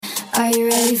Are you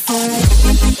ready for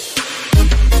it?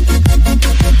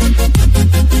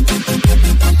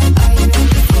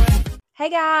 Hey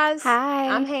guys. Hi.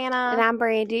 I'm Hannah. And I'm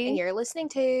Brandy. And you're listening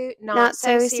to Not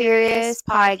So Serious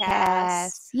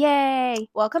Podcast. Yay.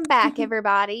 Welcome back,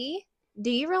 everybody.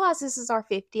 Do you realize this is our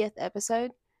 50th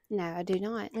episode? No, I do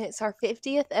not. It's our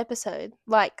 50th episode,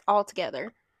 like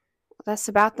altogether. That's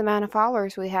about the amount of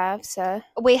followers we have, so.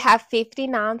 We have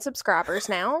 59 subscribers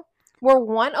now. We're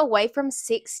one away from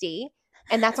 60,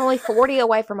 and that's only 40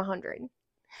 away from 100.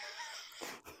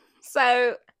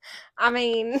 So, I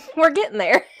mean, we're getting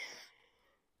there.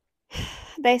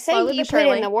 They say Slowly you but put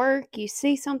surely. in the work, you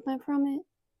see something from it.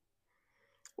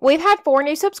 We've had 4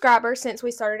 new subscribers since we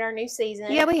started our new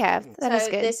season. Yeah, we have. That is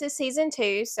good. This is season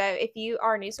 2. So if you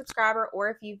are a new subscriber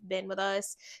or if you've been with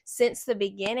us since the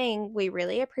beginning, we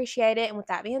really appreciate it. And with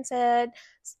that being said,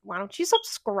 why don't you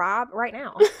subscribe right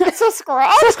now?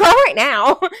 Subscribe right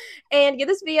now and give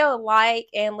this video a like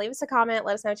and leave us a comment.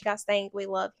 Let us know what you guys think. We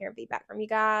love hearing feedback from you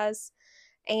guys.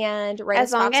 And rate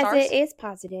as us 5 long as stars. it is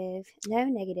positive, no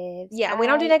negatives. Yeah, we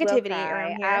don't do I will negativity cry.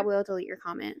 around here. I will delete your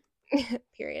comment.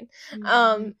 Period.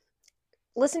 Mm-hmm.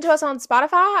 Listen to us on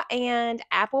Spotify and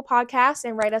Apple Podcasts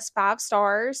and rate us 5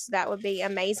 stars. That would be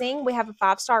amazing. We have a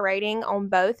 5-star rating on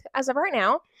both as of right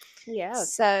now. Yeah.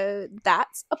 So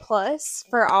that's a plus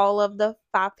for all of the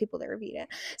 5 people that reviewed it.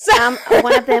 So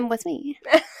One of them was me.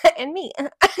 and me.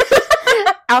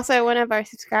 Also, one of our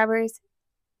subscribers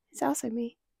is also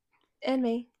me. And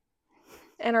me.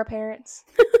 And our parents.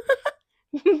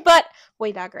 But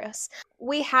we digress.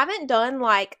 We haven't done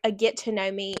like a get to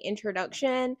know me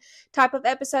introduction type of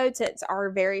episode since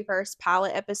our very first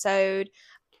pilot episode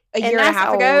a year and a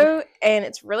half ago. And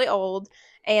it's really old.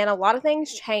 And a lot of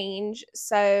things change.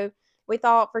 So we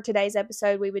thought for today's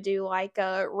episode we would do like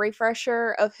a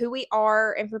refresher of who we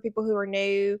are, and for people who are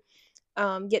new,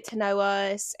 get to know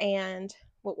us and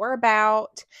what we're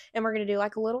about. And we're going to do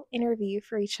like a little interview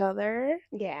for each other.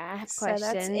 Yeah, I have So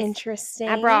questions. that's interesting.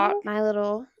 I brought my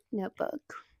little notebook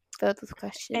filled with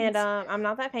questions. And I'm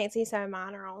not that fancy, so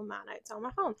mine are on my notes on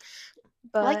my phone.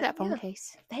 But I like that phone yeah,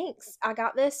 case. thanks. I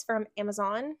got this from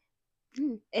Amazon.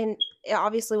 Mm. And it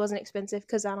obviously wasn't expensive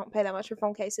because I don't pay that much for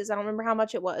phone cases. I don't remember how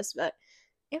much it was, but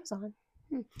Amazon.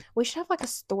 We should have like a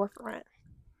storefront.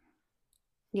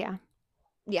 Yeah.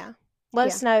 Yeah. Let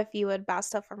us know if you would buy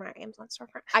stuff from our Amazon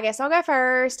storefront. I guess I'll go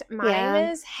first. My name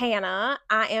is Hannah.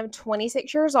 I am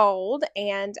 26 years old,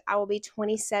 and I will be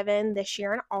 27 this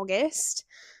year in August.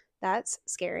 That's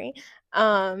scary.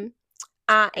 I'm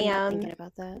not thinking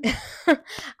about that.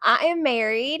 I am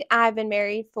married. I've been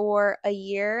married for a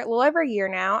little over a year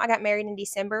now. I got married in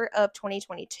December of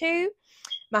 2022.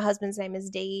 My husband's name is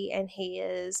D, and he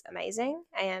is amazing,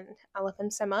 and I love him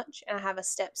so much. And I have a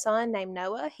stepson named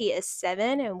Noah. He is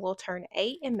 7 and will turn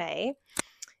 8 in May.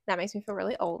 That makes me feel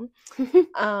really old.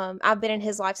 I've been in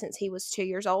his life since he was 2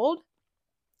 years old.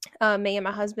 Me and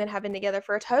my husband have been together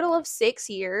for a total of 6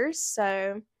 years,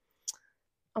 so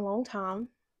a long time,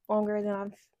 longer than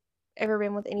I've ever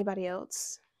been with anybody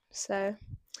else. So,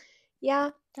 yeah.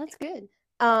 That's good.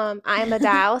 I am a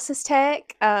dialysis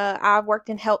tech. I've worked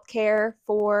in healthcare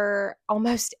for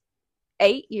almost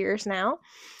 8 years now.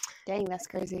 Dang, that's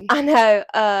crazy. I know.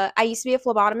 I used to be a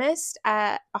phlebotomist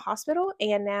at a hospital,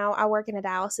 and now I work in a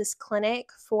dialysis clinic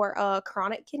for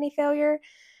chronic kidney failure.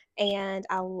 And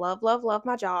I love, love, love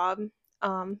my job.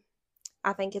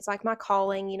 I think it's like my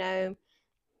calling, you know.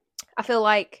 I feel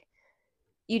like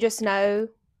you just know,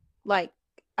 like,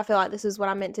 I feel like this is what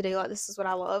I'm meant to do. Like, this is what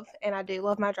I love. And I do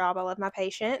love my job. I love my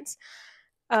patients.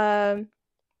 And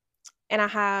I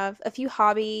have a few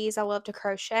hobbies. I love to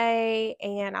crochet,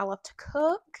 and I love to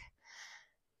cook.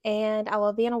 And I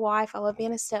love being a wife. I love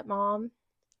being a stepmom.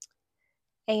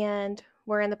 And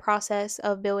we're in the process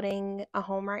of building a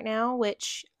home right now,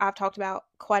 which I've talked about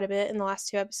quite a bit in the last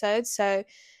 2 episodes. So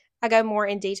I go more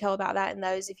in detail about that in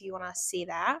those if you want to see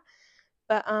that.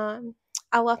 But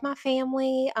I love my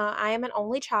family. I am an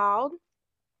only child.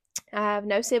 I have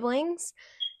no siblings,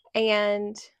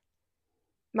 and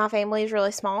my family is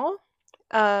really small.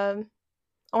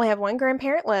 Only have one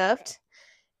grandparent left,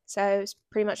 so it's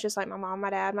pretty much just like my mom, my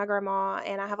dad, my grandma,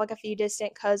 and I have like a few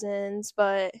distant cousins,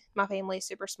 but my family is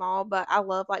super small. But I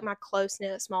love like my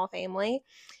close-knit small family.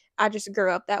 I just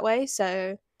grew up that way,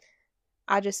 so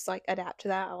I just like adapt to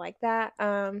that. I like that.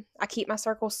 I keep my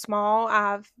circle small.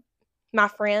 My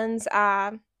friends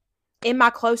in my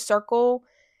close circle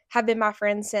have been my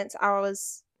friends since I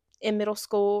was in middle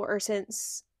school or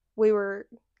since we were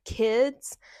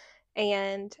kids,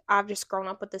 and I've just grown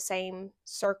up with the same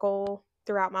circle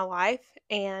throughout my life,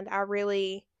 and I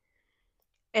really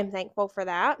am thankful for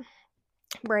that.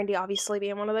 Brandy obviously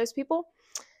being one of those people.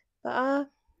 But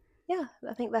yeah,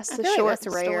 I think that's I the feel short like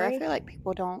that's rare. story. I feel like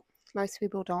most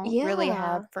people don't really Yeah.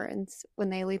 have friends when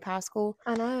they leave high school.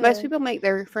 I know. Most people make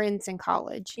their friends in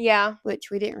college, Yeah.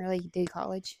 which we didn't really do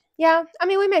college. Yeah. I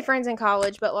mean, we made friends in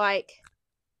college, but like,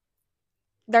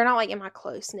 they're not like in my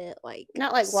close knit like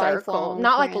Not like circle. lifelong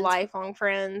Not like friends. lifelong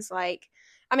friends. Like,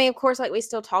 I mean, of course, like we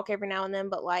still talk every now and then,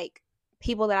 but like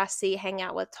people that I see, hang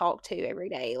out with, talk to every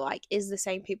day, like is the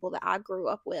same people that I grew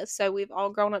up with. So we've all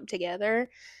grown up together,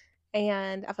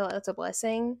 and I feel like that's a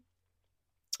blessing.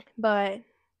 But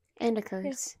And a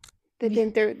curse. They've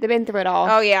been through it all.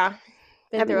 oh yeah,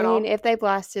 I been through it all. mean, if they've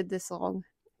lasted this long,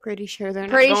 pretty sure they're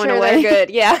not Pretty going sure away. they're good.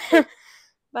 Yeah.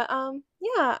 But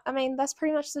yeah, I mean that's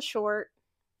pretty much the short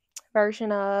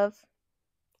version of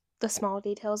the small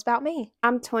details about me.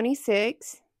 I'm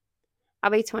 26.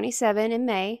 I'll be 27 in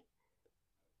May.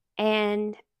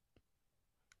 And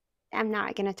I'm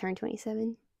not going to turn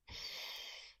 27.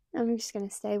 I'm just going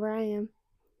to stay where I am.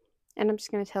 And I'm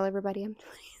just going to tell everybody I'm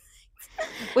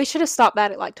 26. We should have stopped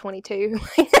that at like 22.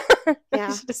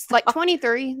 Yeah. Like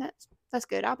 23. That's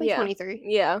good. I'll be 23.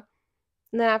 Yeah.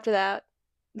 And then after that,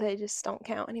 they just don't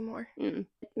count anymore.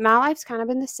 My life's kind of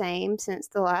been the same since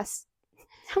the last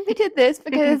time we did this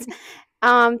because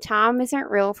time isn't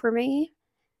real for me.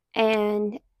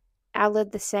 And I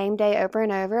live the same day over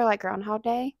and over, like Groundhog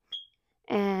Day.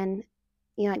 And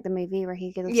you know, like the movie where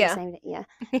he lives the same day. Yeah.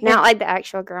 Not like the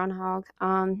actual groundhog.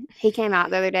 He came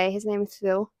out the other day. His name is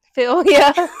Phil. Phil,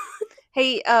 yeah.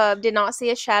 He did not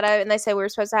see a shadow, and they said we were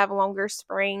supposed to have a longer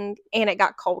spring, and it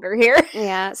got colder here.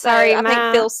 Yeah. Sorry, I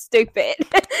think Phil's stupid.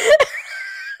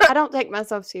 I don't take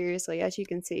myself seriously, as you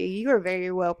can see. You were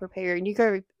very well prepared.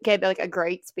 You gave like a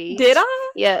great speech. Did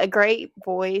I? Yeah, a great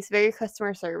voice, very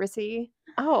customer servicey.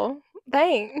 Oh,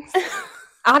 thanks.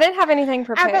 I didn't have anything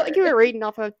prepared. I felt like you were reading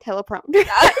off a teleprompter.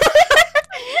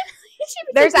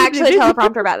 There's actually a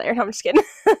teleprompter back there. No, I'm just kidding.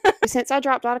 Since I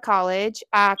dropped out of college,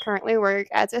 I currently work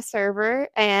as a server,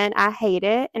 and I hate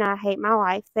it, and I hate my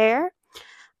life there.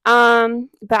 But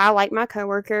I like my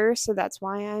coworkers, so that's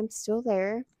why I'm still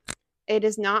there. It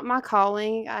is not my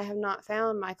calling. I have not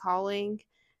found my calling,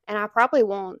 and I probably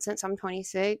won't since I'm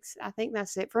 26. I think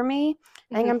that's it for me.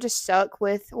 I think I'm just stuck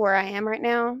with where I am right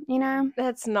now, you know?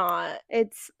 That's not.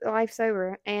 It's life's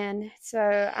over. And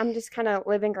so I'm just kind of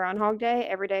living Groundhog Day.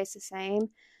 Every day is the same.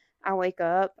 I wake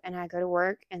up and I go to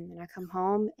work, and then I come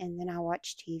home, and then I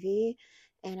watch TV,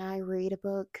 and I read a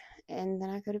book, and then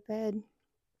I go to bed,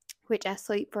 which I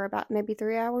sleep for about maybe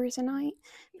 3 hours a night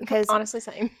because Honestly,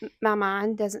 same. my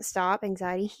mind doesn't stop.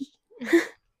 Anxiety. I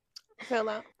feel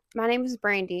that. My name is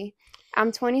Brandy.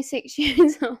 I'm 26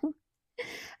 years old.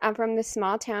 I'm from this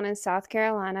small town in South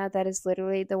Carolina that is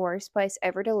literally the worst place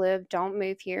ever to live. Don't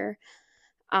move here.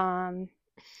 There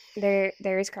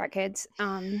is crackheads.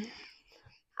 I'm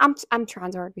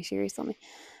trying so hard to be serious on me.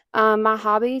 My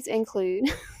hobbies include.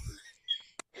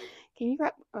 Can you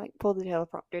pull the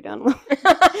teleprompter down a little?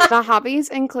 My hobbies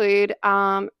include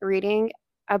reading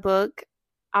a book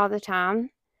all the time.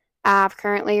 I've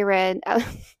currently read.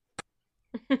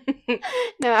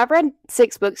 No, I've read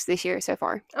 6 books this year so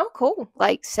far. Oh, cool.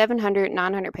 Like 700,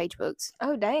 900 page books.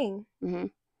 Oh, dang. Mm-hmm.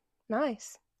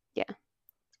 Nice. Yeah.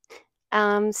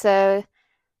 So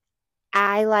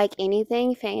I like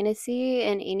anything fantasy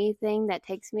and anything that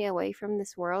takes me away from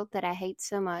this world that I hate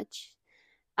so much.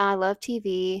 I love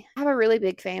TV. I have a really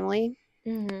big family.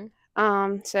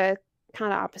 Mm-hmm. So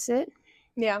kind of opposite.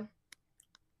 Yeah.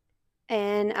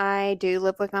 And I do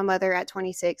live with my mother at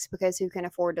 26 because who can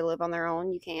afford to live on their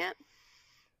own? You can't.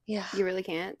 Yeah. You really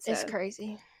can't. So. It's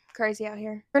crazy. Crazy out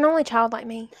here. You're an only child like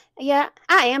me. Yeah,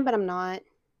 I am, but I'm not.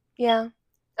 Yeah.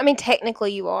 I mean,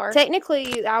 technically you are.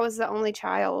 Technically, I was the only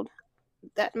child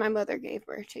that my mother gave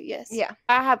birth to, yes. Yeah.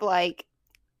 I have, like,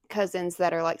 cousins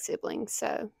that are, like, siblings,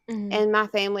 so. Mm-hmm. And my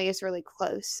family is really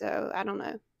close, so I don't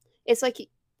know. It's like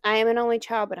I am an only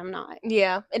child, but I'm not.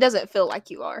 Yeah. It doesn't feel like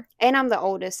you are. And I'm the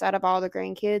oldest out of all the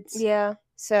grandkids. Yeah.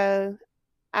 So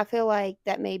I feel like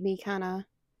that made me kind of,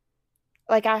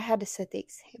 like, I had to set the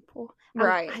example.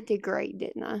 Right. I did great,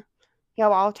 didn't I?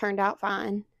 Y'all all turned out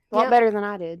fine. A lot better than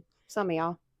I did. Some of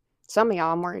y'all.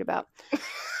 I'm worried about.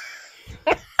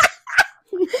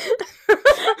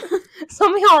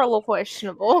 Some of y'all are a little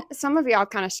questionable. Some of y'all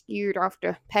kind of skewed off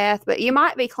the path, but you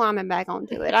might be climbing back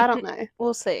onto it. I don't know.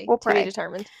 We'll see. We'll To be pray.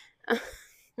 determined.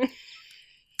 I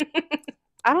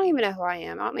don't even know who I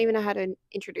am. I don't even know how to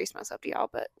introduce myself to y'all,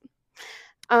 but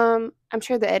I'm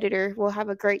sure the editor will have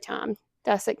a great time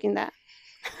dissecting that.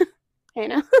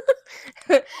 Hannah.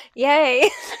 Yay.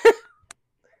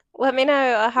 Let me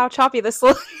know how choppy this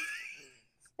looks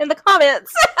in the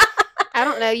comments. I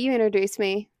don't know. You introduce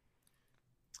me.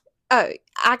 Oh,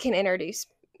 I can introduce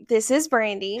This is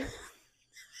Brandy.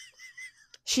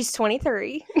 She's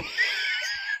 23.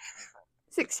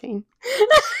 16.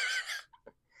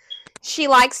 She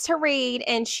likes to read,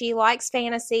 and she likes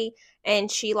fantasy, and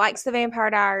she likes the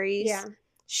Vampire Diaries. Yeah.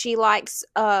 She likes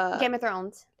Game of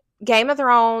Thrones. Game of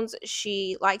Thrones.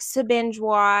 She likes to binge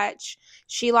watch.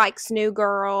 She likes New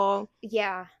Girl.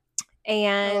 Yeah.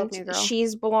 And New Girl.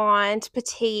 she's blonde,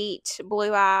 petite,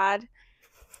 blue-eyed.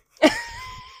 I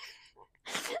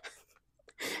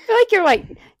feel like you're like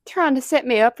trying to set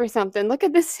me up or something. Look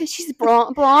at this. She's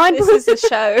blonde. This is the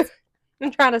show.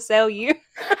 I'm trying to sell you.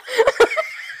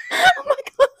 Oh my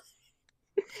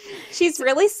god. She's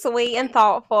really sweet and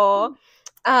thoughtful.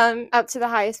 Up to the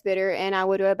highest bidder, and I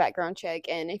will do a background check.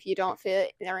 And if you don't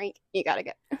fit the rank, you gotta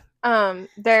go.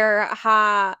 There are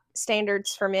high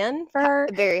standards for men for her.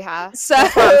 Very high. So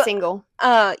That's why I'm single.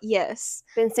 Yes.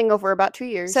 Been single for about 2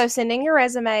 years. So send in your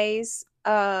resumes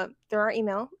through our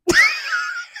email.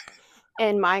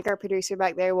 And Mike, our producer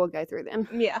back there, will go through them.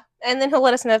 Yeah. And then he'll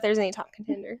let us know if there's any top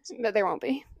contenders. But there won't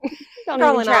be. Don't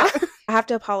Probably even try. not. I have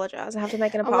to apologize. I have to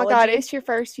make an Oh apology. my god, it's your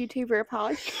first YouTuber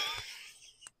apology.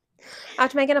 I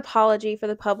have to make an apology for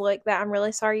the public that I'm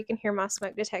really sorry you can hear my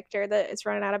smoke detector that it's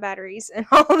running out of batteries in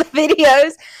all the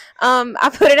videos.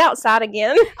 I put it outside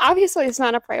again. Obviously, it's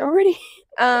not a priority.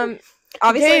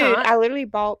 Obviously Dude, not. I literally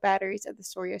bought batteries at the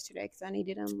store yesterday because I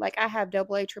needed them. Like, I have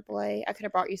AA, AAA. I could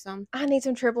have brought you some. I need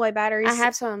some AAA batteries. I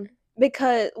have some.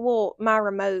 Because, well, my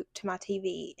remote to my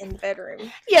TV in the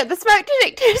bedroom Yeah, the smoke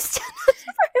detectors.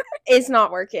 is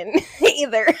not working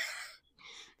either.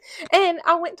 And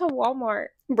I went to Walmart.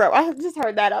 Bro, I just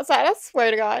heard that outside. I swear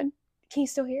to God. Can you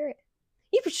still hear it?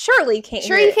 You surely can't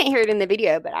Sure, hear you it. can't hear it in the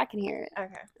video, but I can hear it.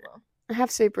 Okay, well. I have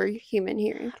superhuman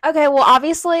hearing. Okay, well,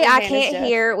 obviously, Your I Hannah's can't deaf.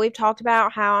 hear. We've talked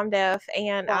about how I'm deaf,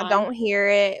 and I Blind. don't hear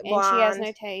it. And she has Blind.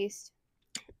 no taste.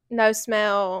 No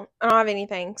smell. I don't have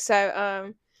anything.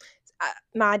 So,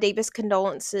 my deepest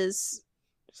condolences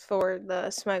for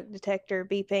the smoke detector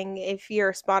beeping. If you're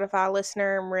a Spotify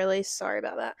listener, I'm really sorry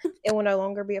about that. It will no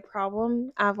longer be a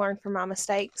problem. I've learned from my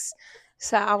mistakes,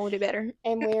 so I will do better.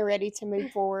 And we're ready to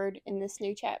move forward in this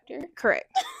new chapter.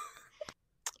 Correct.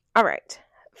 All right.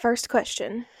 First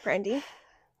question, Brandy.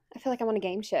 I feel like I'm on a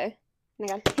game show. And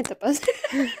I got to hit the buzzer.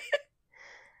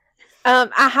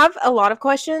 I have a lot of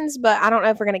questions, but I don't know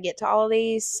if we're going to get to all of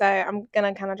these, so I'm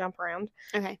going to kind of jump around.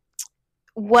 Okay.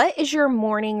 What is your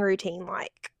morning routine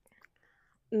like?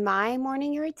 My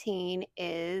morning routine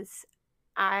is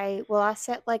I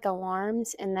set like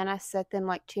alarms, and then I set them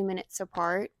like 2 minutes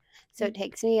apart. So it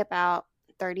takes me about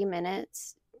 30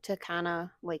 minutes to kind of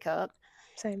wake up.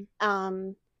 Same.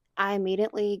 I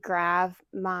immediately grab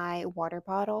my water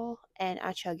bottle and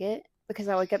I chug it because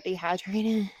I wake up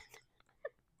dehydrated.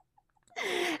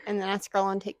 And then I scroll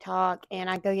on TikTok and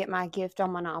I go get my gift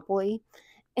on Monopoly.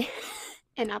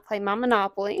 And I play my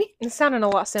Monopoly. It sounded a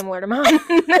lot similar to mine.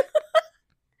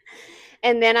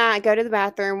 And then I go to the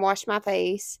bathroom, wash my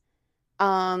face,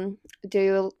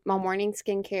 do my morning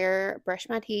skincare, brush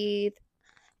my teeth,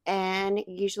 and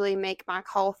usually make my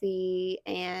coffee.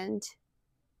 And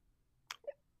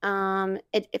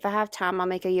if I have time, I'll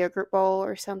make a yogurt bowl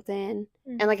or something.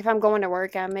 And like if I'm going to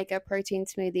work, I make a protein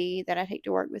smoothie that I take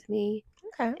to work with me.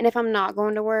 Okay. And if I'm not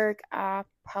going to work, I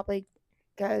probably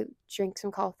go drink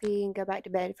some coffee and go back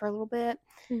to bed for a little bit.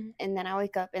 And then I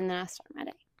wake up and then I start my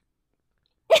day.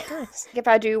 Nice. If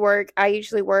I do work, I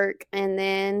usually work, and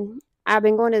then I've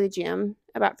been going to the gym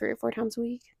about 3 or 4 times a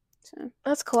week. So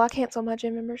That's cool. I canceled my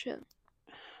gym membership.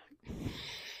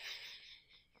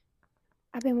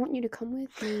 I've been wanting you to come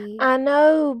with me. I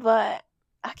know, but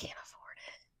I can't afford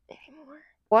it anymore.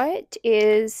 What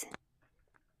is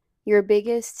your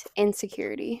biggest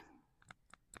insecurity?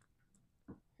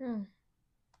 Oh,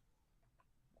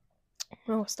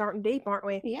 we're starting deep, aren't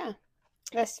we? Yeah,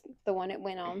 that's the one it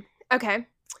went on. Okay.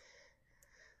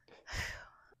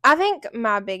 I think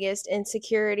my biggest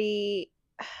insecurity,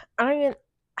 I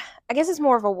guess it's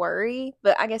more of a worry,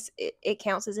 but I guess it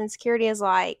counts as insecurity, is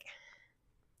like,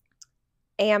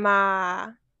 am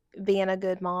I being a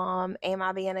good mom? Am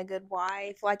I being a good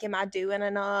wife? Like, am I doing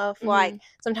enough? Mhm. Like,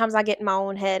 sometimes I get in my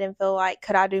own head and feel like,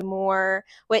 could I do more?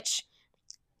 Which,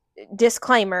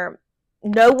 disclaimer,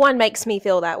 no one makes me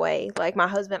feel that way. Like, my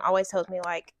husband always tells me,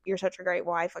 like, you're such a great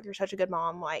wife. Like, you're such a good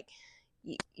mom. Like,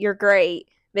 you're great.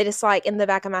 But it's like in the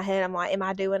back of my head, I'm like, am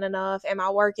I doing enough? Am I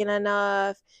working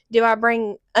enough? Do I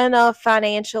bring enough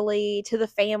financially to the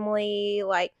family?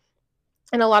 Like,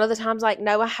 and a lot of the times, like,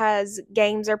 Noah has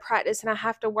games or practice and I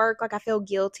have to work. Like, I feel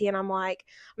guilty and I'm like,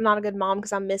 I'm not a good mom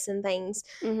because I'm missing things,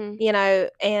 you know?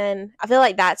 And I feel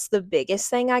like that's the biggest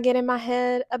thing I get in my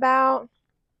head about.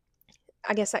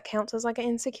 I guess that counts as like an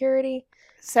insecurity.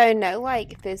 So no,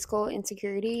 like physical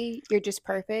insecurity. You're just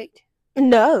perfect.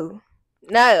 No.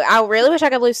 No, I really wish I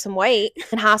could lose some weight.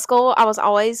 In high school, I was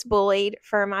always bullied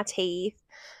for my teeth.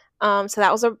 So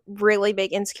that was a really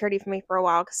big insecurity for me for a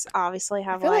while because I obviously I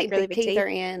have feel like like really big big teeth teeth. are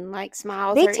in. Like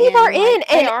smiles. Big are teeth in. are in, Like,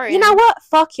 they and are you know in. what?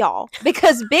 Fuck y'all,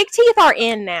 because big teeth are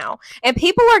in now, and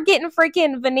people are getting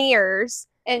freaking veneers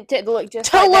And to look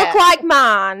just to like look that. like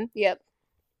mine. Yep.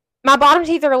 My bottom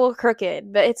teeth are a little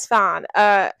crooked, but it's fine.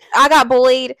 I got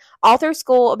bullied all through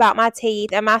school about my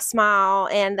teeth and my smile,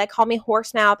 and they called me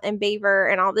horse mouth and beaver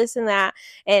and all this and that.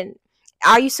 And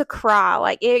I used to cry.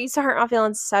 Like, it used to hurt my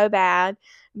feelings so bad.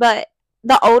 But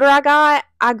the older I got,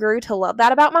 I grew to love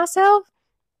that about myself.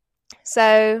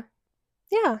 So,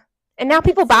 yeah. And now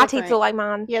people It's buy teeth different. that look like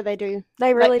mine. Yeah, they do.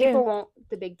 They really like, people do. want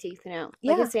the big teeth now.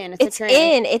 Yeah. Like it's in. It's a It's trend.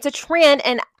 in. It's a trend.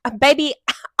 And baby,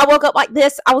 I woke up like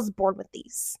this. I was born with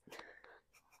these.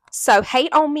 So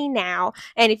hate on me now.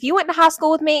 And if you went to high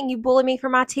school with me and you bullied me for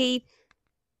my teeth,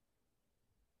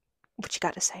 what you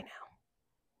got to say now?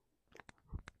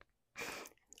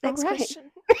 Next All right.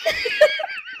 question.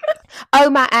 Oh,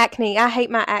 my acne. I hate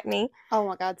my acne. Oh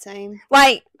my god, same.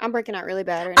 Like, I'm breaking out really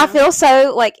bad right now. I feel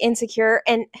so like insecure.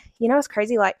 And you know what's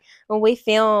crazy? Like when we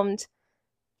filmed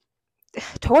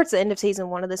towards the end of season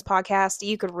 1 of this podcast,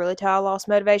 you could really tell I lost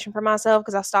motivation for myself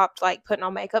because I stopped like putting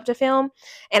on makeup to film.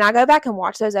 And I go back and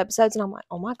watch those episodes and I'm like,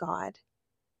 oh my God,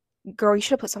 girl, you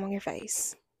should have put some on your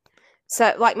face.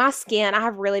 So like my skin, I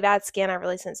have really bad skin. I have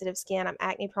really sensitive skin. I'm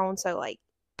acne prone. So like,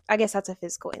 I guess that's a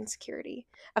physical insecurity.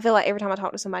 I feel like every time I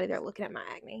talk to somebody, they're looking at my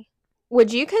acne.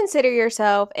 Would you consider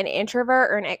yourself an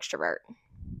introvert or an extrovert?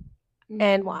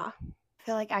 And why? I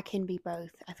feel like I can be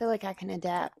both. I feel like I can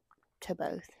adapt to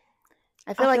both.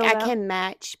 I feel I like feel I that. can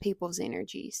match people's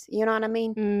energies. You know what I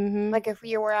mean? Mm-hmm. Like if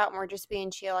we're out and we're just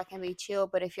being chill, I can be chill.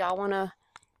 But if y'all want to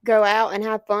go out and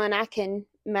have fun, I can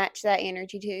match that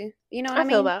energy too. You know what I I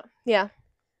mean? feel that. Yeah.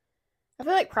 I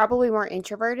feel like probably more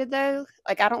introverted though.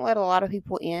 Like I don't let a lot of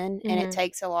people in, and it Mhm.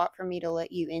 takes a lot for me to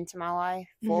let you into my life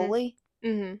Mhm. fully.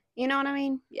 Mm-hmm. You know what I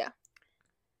mean? Yeah.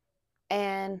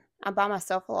 And I'm by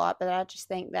myself a lot, but I just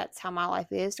think that's how my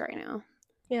life is right now.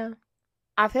 Yeah.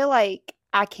 I feel like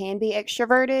I can be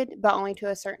extroverted, but only to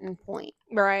a certain point.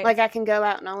 Right. Like I can go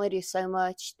out and only do so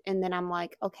much, and then I'm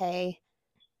like, okay,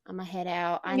 I'm gonna head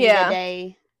out. I need Yeah. a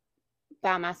day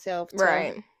by myself to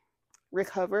right.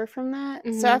 recover from that.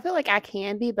 So I Mhm. feel like I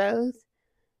can be both.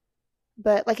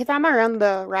 But like if I'm around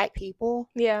the right people,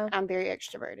 Yeah. I'm very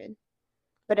extroverted.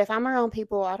 But if I'm around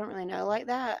people I don't really know like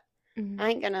that, Mhm. I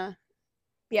ain't gonna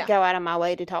Yeah. go out of my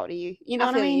way to talk to you. You know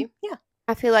what I feel mean? you. Yeah.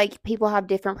 I feel like people have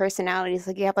different personalities.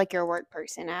 Like you have like your work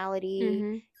personality,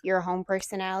 Mm-hmm. your home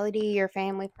personality, your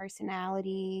family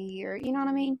personality, your you know what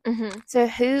I mean? Mm-hmm. So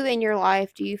who in your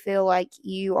life do you feel like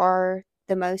you are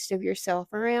the most of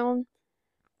yourself around?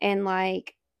 And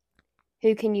like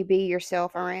who can you be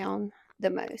yourself around the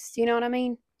most? You know what I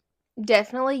mean?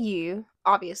 Definitely you,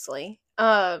 obviously.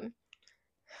 I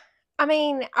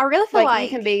mean, I really feel Like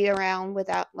like you can be around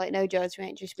without like no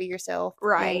judgment, just be yourself.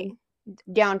 right. And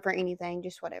down for anything,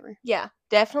 just whatever. Yeah,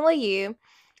 definitely you.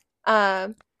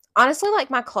 Honestly, like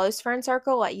my close friend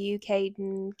circle, like you,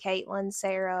 Caden, Caitlin,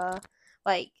 Sarah,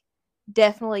 like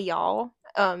definitely y'all.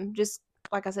 Just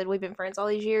like I said, we've been friends all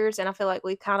these years, and I feel like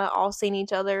we've kind of all seen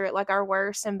each other at like our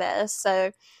worst and best.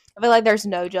 So I feel like there's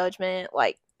no judgment,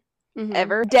 like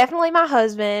ever. Definitely my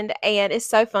husband, and it's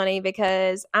so funny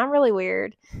because I'm really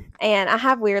weird, and I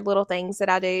have weird little things that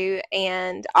I do,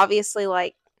 and obviously,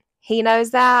 like he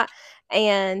knows that,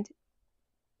 and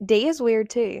D is weird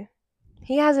too.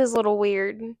 He has his little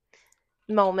weird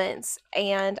moments,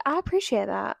 and I appreciate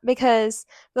that because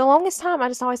for the longest time I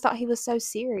just always thought he was so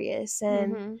serious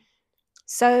and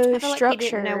so I feel like structured. he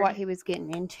didn't know what he was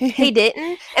getting into. He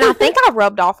didn't, and I think I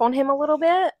rubbed off on him a little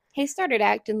bit. He started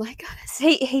acting like us.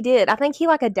 He did. I think he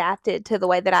like adapted to the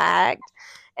way that I act,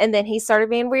 and then he started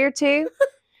being weird too.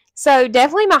 So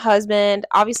definitely my husband.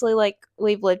 Obviously, like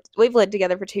we've lived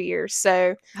together for 2 years,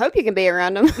 so I hope you can be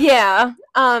around him. yeah.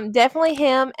 Definitely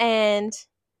him, and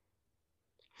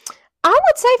I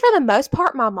would say for the most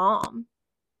part my mom,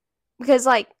 because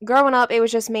like growing up it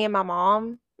was just me and my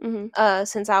mom.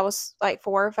 Since I was like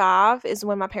 4 or 5 is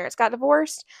when my parents got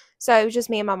divorced, so it was just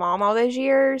me and my mom all those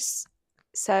years.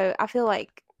 So I feel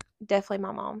like definitely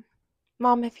my mom.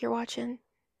 Mom, if you're watching,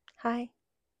 hi.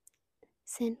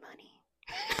 Send money.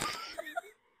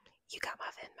 You got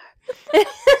my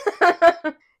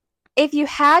Venmo. If you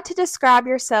had to describe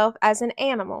yourself as an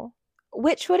animal,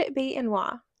 which would it be and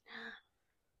why?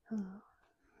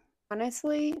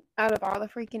 Honestly, out of all the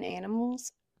freaking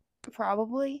animals,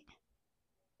 probably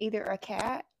either a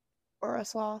cat or a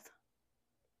sloth.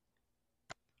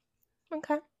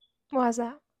 Okay. Why is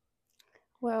that?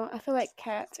 Well, I feel like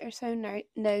cats are so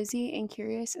nosy and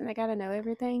curious, and they gotta know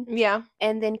everything. Yeah.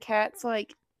 And then cats,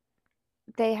 like,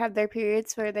 they have their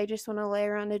periods where they just want to lay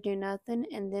around and do nothing,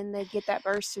 and then they get that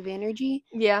burst of energy,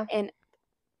 Yeah. and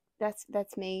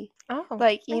that's me. Oh.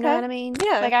 Like, you know okay. what I mean?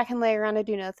 Yeah. Like, I can lay around and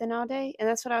do nothing all day, and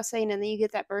that's what I was saying. And then you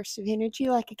get that burst of energy,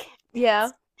 like a cat. Yeah.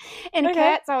 And Okay.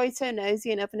 cat's always so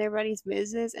nosy and up in everybody's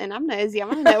business, and I'm nosy. I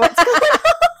want to know what's going on.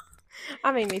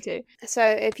 I mean, me too. So,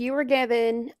 if you were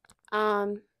given,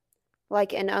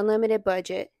 like an unlimited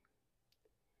budget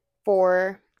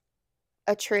for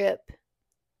a trip,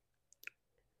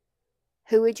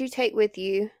 who would you take with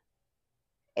you,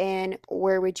 and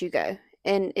where would you go?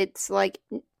 And it's like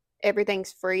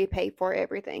everything's free, pay for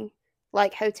everything,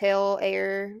 like hotel,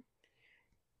 air,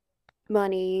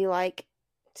 money, like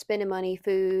spending money,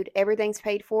 food, everything's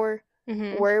paid for.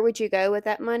 Mm-hmm. Where would you go with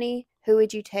that money? Who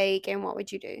would you take, and what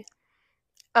would you do?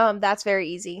 That's very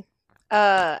easy.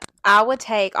 I would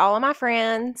take all of my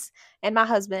friends and my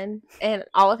husband and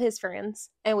all of his friends,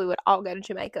 and we would all go to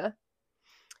Jamaica.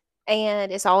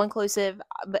 And it's all inclusive,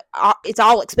 but it's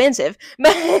all expensive.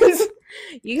 But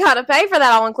you gotta pay for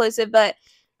that all inclusive. But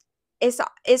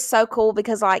it's so cool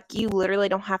because like you literally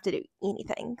don't have to do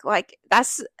anything. Like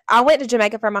I went to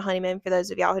Jamaica for my honeymoon, for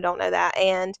those of y'all who don't know that,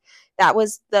 and that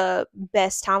was the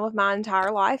best time of my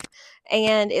entire life.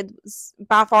 And it was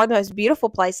by far the most beautiful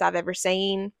place I've ever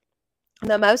seen,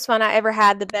 the most fun I ever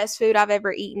had, the best food I've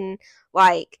ever eaten.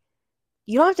 Like,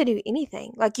 you don't have to do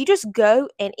anything. Like, you just go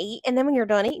and eat, and then when you're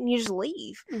done eating, you just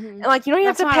leave. And like, you don't even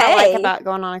That's have what to pay. I like about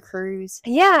going on a cruise.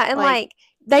 Yeah, and Like- like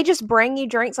they just bring you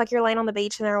drinks, like you're laying on the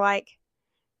beach, and they're like,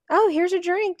 "Oh, here's a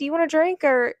drink. Do you want a drink?"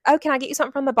 Or, "Oh, can I get you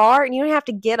something from the bar?" And you don't have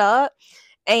to get up.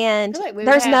 I And feel like we would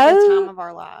there's have the time no of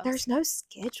our lives. there's no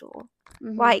schedule.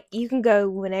 Mhm. Like, you can go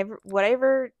whenever,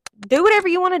 do whatever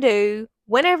you want to do,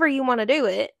 whenever you want to do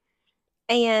it.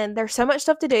 And there's so much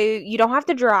stuff to do. You don't have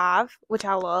to drive, which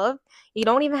I love. You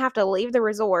don't even have to leave the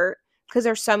resort because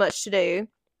there's so much to do.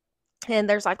 And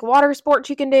there's like water sports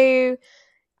you can do.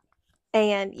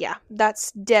 And yeah,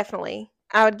 that's definitely,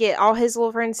 I would get all his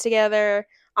little friends together,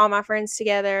 all my friends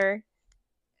together,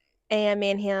 and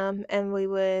me and him, and we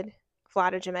would fly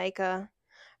to Jamaica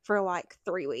for like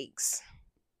 3 weeks.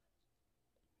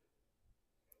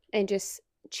 And just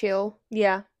chill.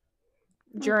 Yeah.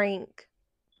 Drink,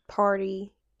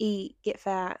 party, eat, get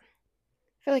fat.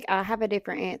 I feel like I have a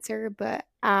different answer, but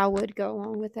I would go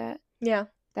along with that. Yeah.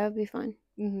 That would be fun.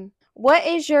 Mm-hmm. What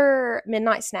is your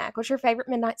midnight snack? What's your favorite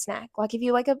midnight snack? Like, if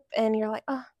you wake up and you're like,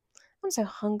 "Oh, I'm so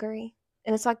hungry,"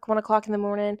 and it's like 1:00 in the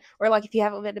morning, or like if you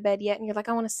haven't been to bed yet and you're like,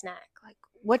 "I want a snack." Like,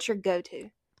 what's your go-to?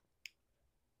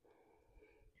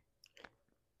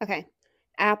 Okay.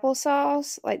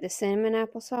 Applesauce, like the cinnamon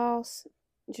applesauce,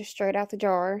 just straight out the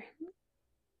jar.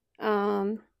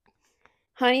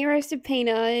 Honey roasted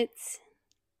peanuts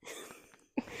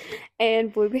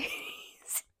and blueberries.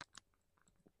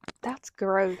 That's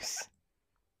gross.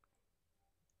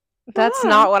 That's Why?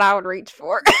 not what I would reach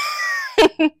for.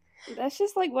 That's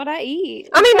just like what I eat.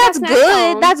 I mean, what that's snack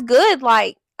good. on. That's good.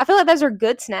 Like, I feel like those are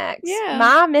good snacks. Yeah.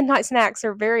 My midnight snacks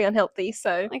are very unhealthy,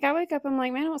 so. Like, I wake up, I'm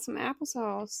like, man, I want some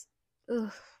applesauce.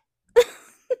 Ugh.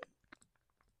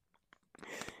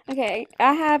 Okay,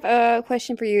 I have a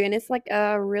question for you, and it's like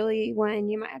a really one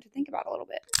you might have to think about a little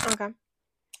bit. Okay.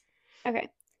 Okay.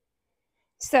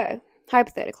 So,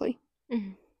 hypothetically,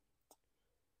 Mhm.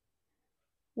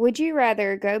 would you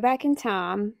rather go back in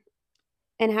time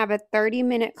and have a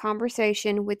 30-minute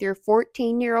conversation with your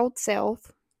 14-year-old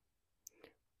self,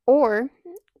 or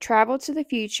travel to the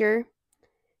future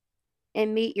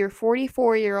and meet your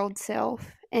 44-year-old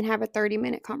self and have a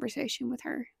 30-minute conversation with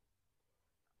her?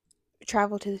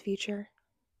 Travel to the future.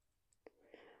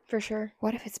 For sure.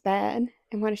 What if it's bad?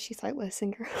 And what if she's like, listen,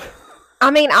 girl?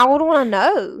 I mean, I would want to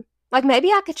know. Like,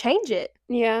 maybe I could change it.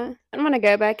 Yeah. I'm going to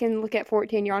go back and look at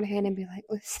 14-year-old hand and be like,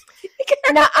 listen.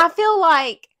 Now, I feel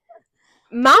like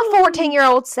my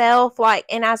 14-year-old self, like,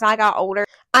 and as I got older,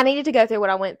 I needed to go through what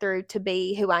I went through to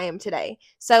be who I am today.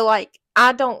 So, like,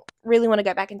 I don't really want to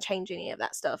go back and change any of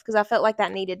that stuff because I felt like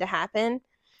that needed to happen.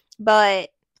 But,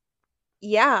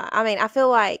 yeah, I mean, I feel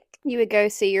like, You would go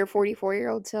see your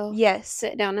 44-year-old self? yes.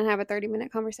 Sit down and have a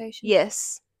 30-minute conversation?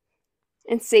 Yes.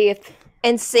 And see if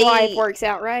And see. life works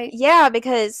out right? Yeah,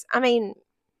 because, I mean,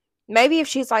 maybe if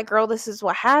she's like, girl, this is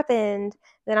what happened,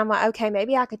 then I'm like, okay,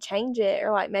 maybe I could change it,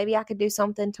 or like maybe I could do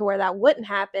something to where that wouldn't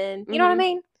happen. You know what I Mhm.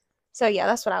 mean? So yeah,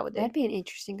 that's what I would do. That'd be an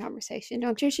interesting conversation.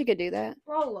 Don't you? She could do that.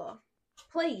 Rolla,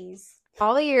 please.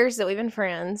 All the years that we've been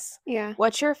friends, Yeah.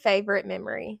 what's your favorite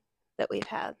memory that we've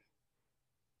had?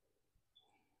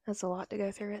 That's a lot to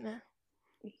go through, isn't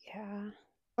it? Yeah.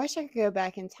 I wish I could go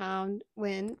back in time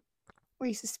when we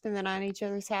used to spend the night at each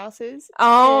other's houses.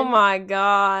 Oh and- my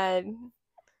God.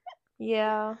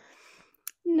 Yeah.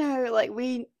 No, like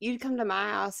you'd come to my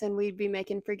house and we'd be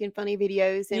making freaking funny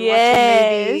videos and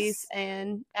watching movies Yes.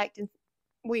 and acting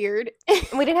weird.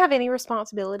 We didn't have any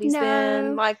responsibilities then.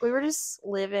 No. Like, we were just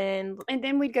living. And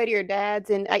then we'd go to your dad's,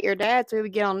 and at your dad's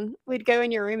we'd go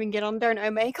in your room and get on darn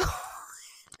Omegle.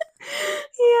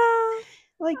 Yeah.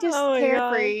 Like just Oh my God.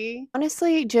 carefree.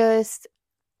 Honestly, just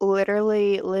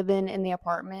literally living in the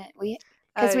apartment.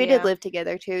 Because Oh, we yeah. did live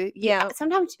together too. Yeah.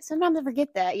 Sometimes I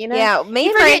forget that, you know? Yeah, me You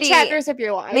and forget Brandy. chapters of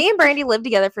your life. Me and Brandy lived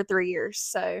together for 3 years,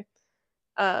 so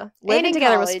living in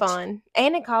together was college. fun.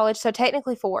 And in college, so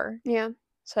technically 4. Yeah.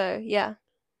 So yeah.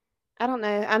 I don't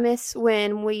know. I miss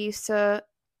when we used to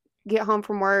get home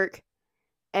from work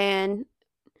and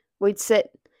we'd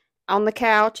sit on the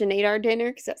couch and eat our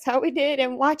dinner because that's how we did,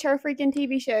 and watch our freaking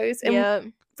TV shows. And Yeah.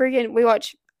 freaking we'd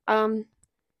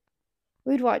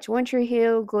watch One Tree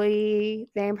Hill, Glee,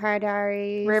 Vampire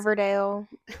Diaries, Riverdale.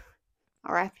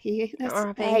 R.I.P. I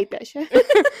R.I.P.. hate that show.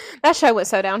 That show went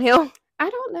so downhill. I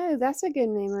don't know. That's a good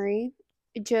memory.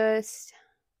 Just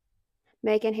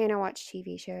making Hannah watch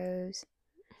TV shows.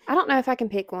 I don't know if I can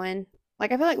pick one.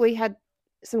 Like, I feel like we had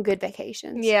some good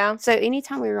vacations. Yeah. So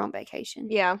anytime we were on vacation,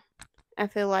 Yeah. I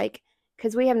feel like,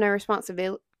 because we have no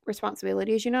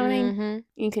responsibilities, you know what I mean? Mhm.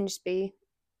 You can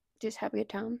just have a good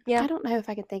time. Yeah. I don't know if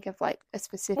I can think of like a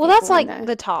specific Well, that's one, like though.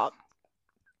 the top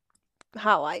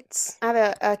highlights. I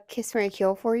have a Kiss, Marry,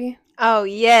 Kill for you. Oh,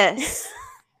 yes.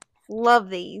 Love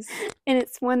these. And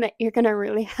it's one that you're going to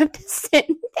really have to sit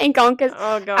and think on because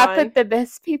Oh, God. I put the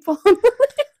best people on the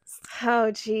list.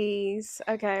 Oh, jeez.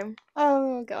 Okay.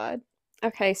 Oh, God.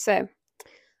 Okay, so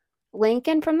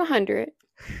Lincoln from The 100,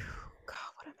 God,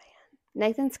 what a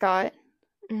Nathan Scott,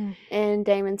 man. and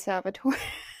Damon Salvatore.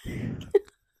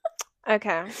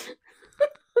 Okay.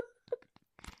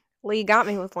 Well, you got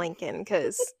me with Lincoln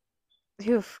because,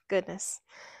 goodness.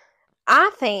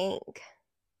 I think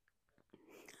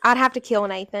I'd have to kill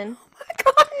Nathan. Oh my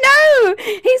God, no!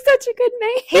 He's such a good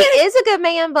man. He is a good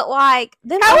man, but like,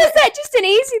 How is that just an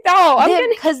easy thought?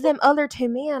 Because them other 2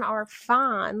 men are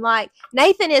fine. Like,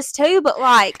 Nathan is too, but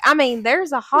like, I mean,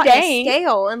 there's a hotness Dang.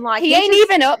 scale, and like, He ain't just-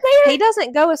 even up there? He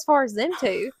doesn't go as far as them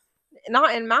two.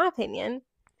 Not in my opinion.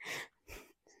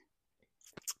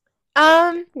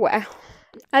 Wow.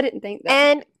 I didn't think that.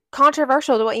 And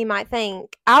controversial to what you might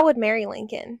think, I would marry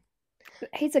Lincoln.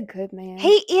 He's a good man.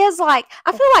 He is like,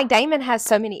 I feel like Damon has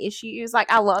so many issues.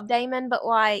 Like, I love Damon, but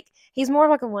like, he's more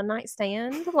like a one night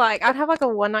stand. Like, I'd have like a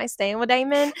one night stand with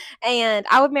Damon, and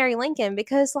I would marry Lincoln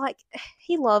because like,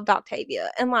 he loved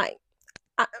Octavia, and like,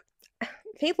 if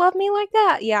he loved me like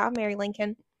that, yeah, I'd marry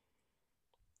Lincoln.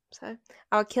 So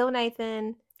I would kill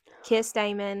Nathan, kiss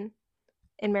Damon,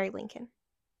 and marry Lincoln.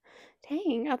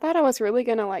 Dang, I thought I was really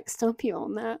gonna like stump you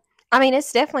on that. I mean,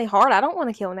 it's definitely hard. I don't want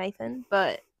to kill Nathan,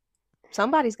 but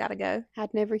somebody's got to go.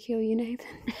 I'd never kill you, Nathan.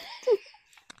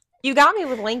 You got me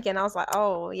with Lincoln. I was like,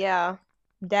 oh, yeah,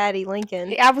 Daddy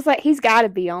Lincoln. I was like, he's got to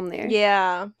be on there.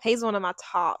 Yeah, he's one of my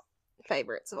top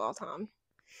favorites of all time.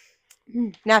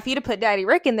 Mm. Now, if you'd have put Daddy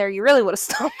Rick in there, you really would have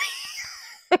stumped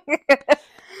me.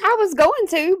 I was going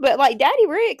to, but like Daddy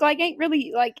Rick, like ain't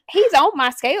really like he's on my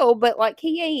scale, but like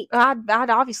he ain't. I'd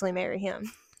obviously marry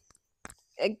him.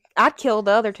 I'd kill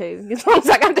the other 2 as long as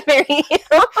I got to marry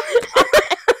him.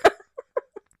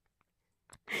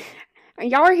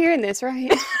 Y'all are hearing this,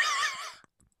 right?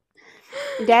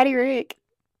 Daddy Rick,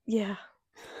 Yeah.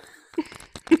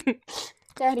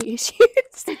 daddy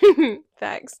issues.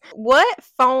 Facts. What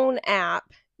phone app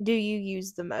do you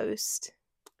use the most?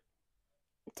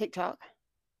 TikTok.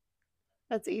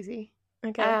 That's easy.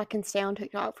 Okay. I can stay on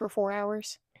TikTok for 4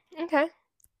 hours, Okay.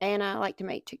 and I like to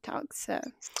make TikToks. So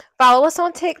Follow us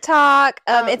on TikTok.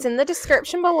 It's in the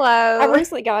description below. I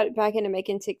recently got back into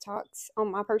making TikToks on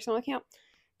my personal account,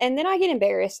 and then I get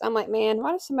embarrassed. I'm like, man,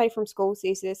 why does somebody from school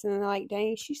sees this? And they're like,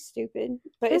 dang, she's stupid.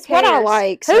 But Who it's what I cares?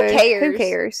 like. Who so cares? Who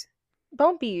cares?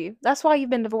 Don't be you. That's why you've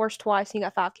been divorced twice and you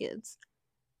got 5 kids.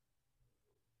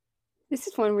 This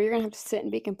is one where you're gonna have to sit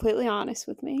and be completely honest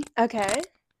with me. Okay.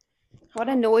 What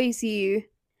annoys you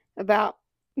about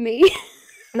me?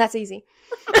 And that's easy.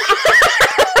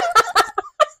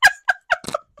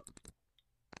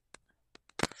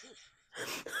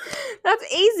 That's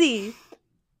easy.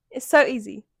 It's so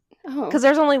easy. Oh, Because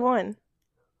there's only one.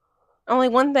 Only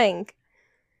one thing.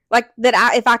 Like,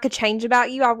 that if I could change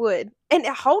about you, I would. And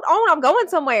hold on, I'm going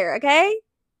somewhere, okay?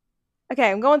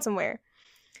 Okay, I'm going somewhere.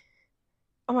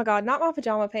 Oh my God, not my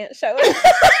pajama pants showing.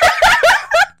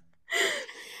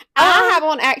 I have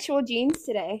on actual jeans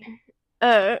today.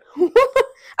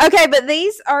 Okay, but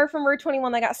these are from Rue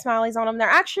 21. They got smileys on them. They're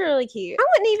actually really cute. I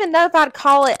wouldn't even know if I'd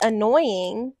call it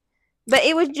annoying, but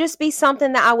it would just be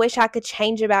something that I wish I could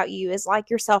change about you is like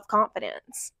your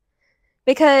self-confidence.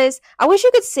 Because I wish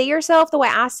you could see yourself the way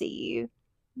I see you.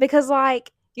 Because,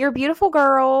 like, you're a beautiful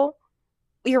girl.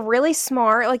 You're really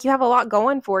smart. Like, you have a lot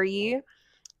going for you.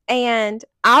 And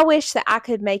I wish that I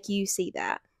could make you see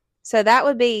that. So that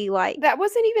would be like, That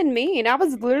wasn't even mean. I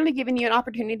was literally giving you an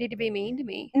opportunity to be mean to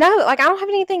me. no, like, I don't have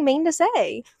anything mean to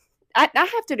say. I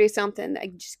have to do something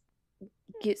that just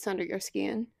gets under your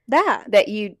skin That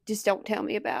you just don't tell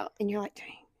me about. And you're like, dang.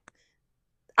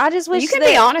 I just wish You can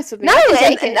that, be honest with me. No, I can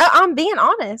take it. no, I'm being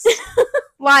honest.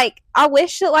 Like, I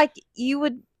wish that, like, you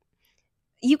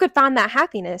could find that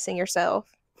happiness in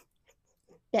yourself.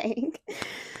 Dang.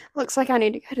 Looks like I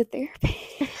need to go to therapy.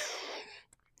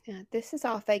 Yeah, this is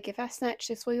all fake. If I snatch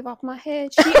this weave off my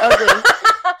head, she ugly.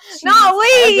 Not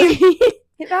weave. Ugly.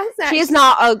 If I snatch She is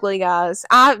not ugly, guys.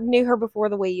 I knew her before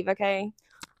the weave, okay?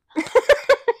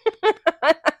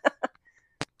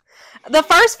 The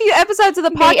first few episodes of the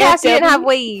podcast, you didn't have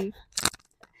weave.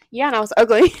 Yeah, and I was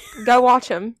ugly. Go watch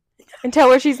them and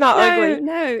tell her she's not ugly.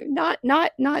 No, not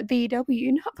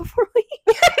BW, not before we.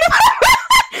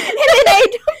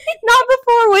 Not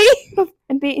before we.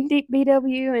 And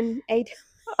BW and A.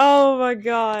 Oh my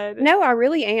god. No, I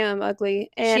really am ugly,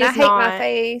 and She I is hate my not.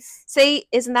 face. See,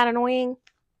 isn't that annoying?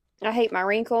 I hate my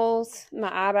wrinkles, my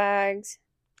eye bags.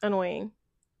 Annoying.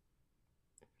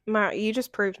 You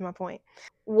just proved my point.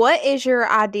 What is your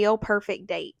ideal perfect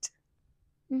date?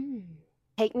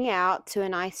 Take me out to a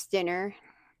nice dinner,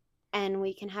 and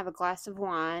we can have a glass of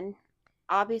wine.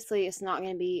 Obviously, it's not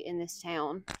going to be in this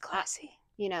town. Classy.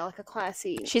 You know, like a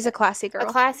classy. She's a classy girl. A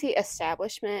classy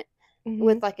establishment Mhm.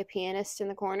 with like a pianist in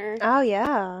the corner. Oh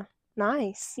yeah,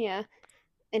 nice. Yeah.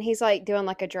 And he's like doing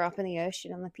like a drop in the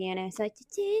ocean on the piano. It's like,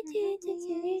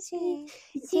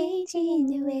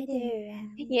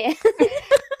 yeah.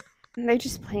 And they're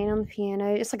just playing on the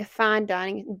piano. It's like a fine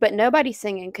dining, but nobody's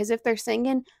singing. Because if they're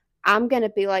singing, I'm going to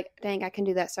be like, dang, I can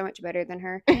do that so much better than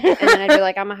her. And then I'd be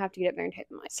like, I'm going to have to get up there and take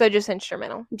the mic. So just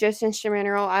instrumental. Just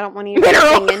instrumental. I don't want anybody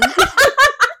singing.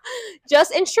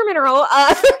 Just instrumental.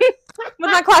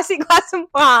 With my classy glass of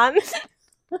wine.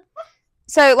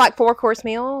 So like 4-course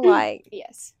meal, like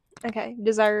Yes. okay,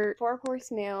 dessert,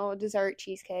 4-course meal, dessert,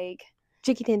 cheesecake.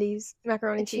 chicky tendies,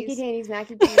 macaroni and Chicky cheese. tendies, mac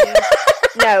and cheese.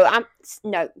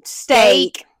 No,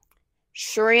 steak,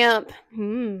 shrimp,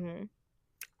 Mm.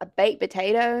 a baked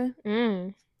potato,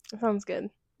 Mm. That sounds good.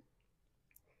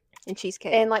 And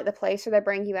cheesecake. and like the place where they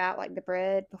bring you out like the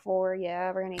bread before.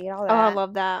 Yeah, we're gonna eat all that. Oh, I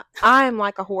love that. I'm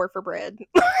like a whore for bread.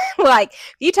 Like,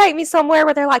 if you take me somewhere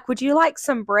where they're like, would you like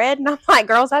some bread? And I'm like,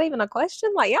 girl, is that even a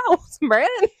question? Like, yeah, I want some bread.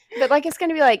 But like it's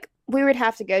gonna be like we would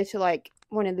have to go to like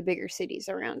one of the bigger cities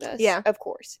around us. Yeah. Of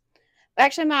course.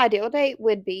 Actually, my ideal date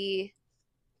would be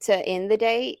to end the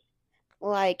date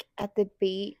like at the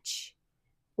beach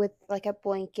with like a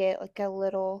blanket, like a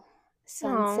little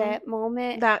sunset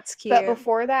moment. That's cute. But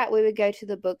before that, we would go to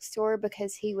the bookstore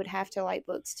because he would have to like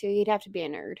books too. He'd have to be a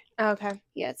nerd. Okay.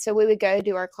 Yeah. So we would go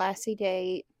do our classy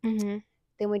date. Mm-hmm.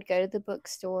 Then we'd go to the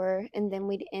bookstore, and then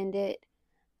we'd end it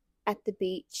at the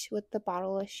beach with the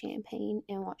bottle of champagne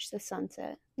and watch the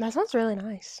sunset. That sounds really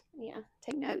nice. Yeah,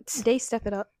 take notes. Day, step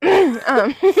it up.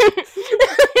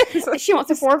 She wants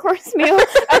a 4-course meal,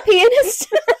 a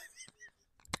pianist,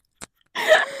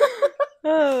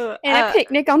 Oh, and a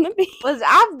picnic on the beach.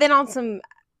 I've been on some.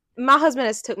 My husband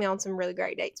has took me on some really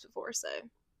great dates before, so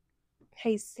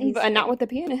he's But not with the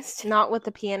pianist. not with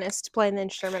the pianist playing the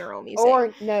instrumental music.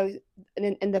 Or no,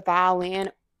 and the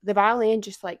violin. The violin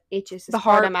just like itches The the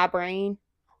part harp. of my brain.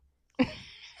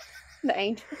 The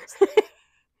angels.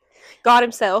 God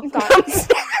himself. God. comes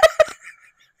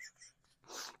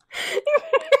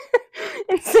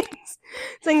and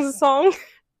sings a song.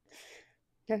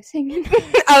 No singing.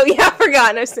 Oh yeah, I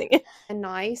forgot. No singing. A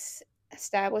nice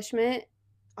establishment.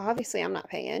 Obviously, I'm not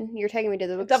paying. You're taking me to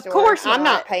the Of bookstore. course I'm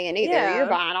not. not paying either. Yeah. You're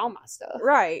buying all my stuff.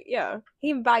 Right. Yeah. He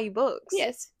even buy you books.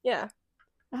 Yes, Yeah.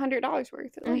 $100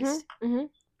 worth at least. Mm-hmm.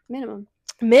 Minimum.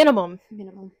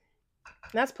 Minimum.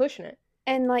 That's pushing it.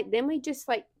 And like then we just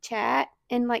like chat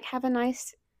and like have a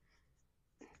nice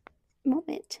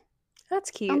moment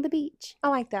That's cute. on the beach. I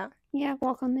like that. Yeah,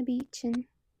 walk on the beach and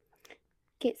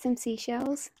get some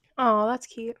seashells. Oh, that's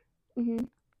cute. In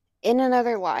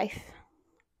another life,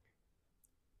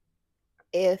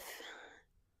 if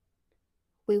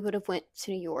we would have went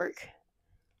to New York,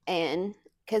 and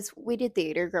because we did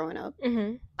theater growing up,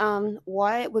 Mm-hmm.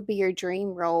 what would be your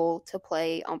dream role to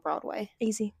play on Broadway?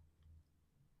 Easy.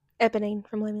 Eponine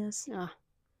from Les Mis. Ah,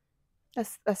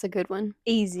 That's a good one.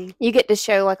 Easy. You get to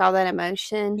show like all that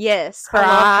emotion. Yes, I love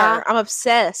Cry. her. I'm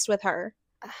obsessed with her.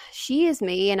 She is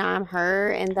me and I'm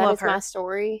her, and that Love is my her.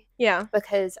 story Yeah.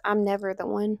 because I'm never the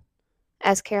one,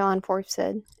 as Caroline Forbes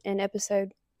said in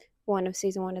episode 1 of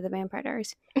season 1 of The Vampire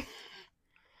Diaries.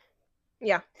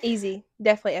 Yeah, easy.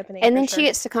 Definitely Ebony. And for then sure. she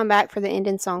gets to come back for the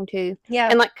ending song too. Yeah.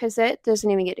 And like Cosette doesn't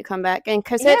even get to come back, and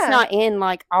Cosette's Yeah. not in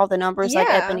like all the numbers like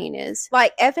Yeah. Eponine is.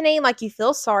 Like Eponine, like you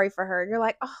feel sorry for her. You're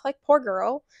like, oh, like poor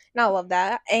girl. And I love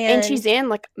that. And she's in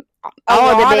like a all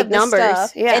of the lot big of the numbers.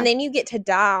 stuff. Yeah. And then you get to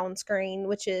die on screen,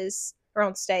 which is, or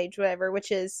on stage, whatever, which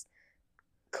is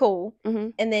cool. hmm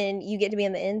And then you get to be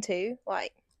in the end too.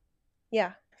 Like,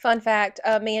 yeah. Fun fact,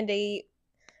 Mandy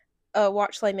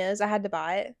watched Les Mis. I had to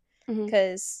buy it Mhm.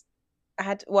 because I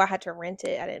had to rent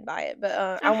it. I didn't buy it, but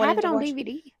I wanted have it to on watch.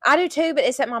 DVD. I do too, but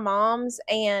it's at my mom's,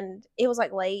 and it was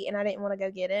like late, and I didn't want to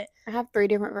go get it. I have 3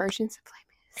 different versions of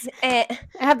Les Mis. And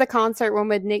I have the concert one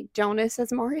with Nick Jonas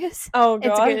as Marius. oh It's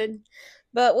god, good.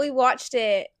 But we watched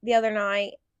it the other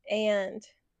night, and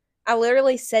I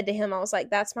literally said to him, I was like,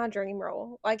 "That's my dream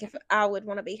role. Like, if I would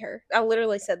want to be her." I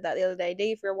literally said that the other day.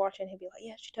 D, if you're watching, he'd be like,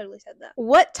 "Yeah, she totally said that."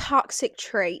 What toxic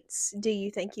traits do you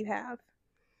think you have?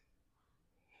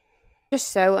 Just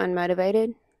so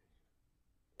unmotivated.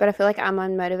 But I feel like I'm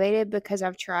unmotivated because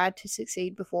I've tried to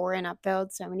succeed before and I've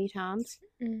failed so many times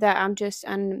that I'm just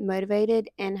unmotivated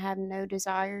and have no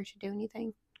desire to do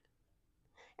anything.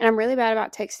 And I'm really bad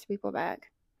about texting people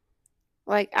back.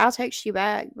 Like, I'll text you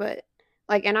back, but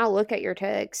like, and I'll look at your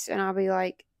text and I'll be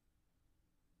like,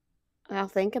 I'll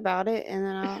think about it, and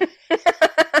then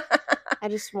I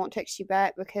just won't text you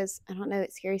back because I don't know,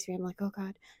 it scares me. I'm like, oh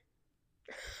god.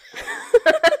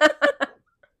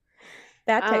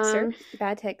 Bad texter.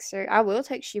 Bad texter. I will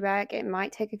text you back. It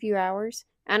might take a few hours,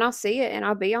 and I'll see it, and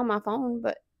I'll be on my phone,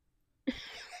 but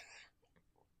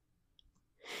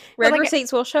Red like,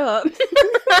 receipts will show up.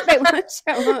 they won't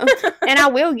show up, and I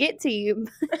will get to you.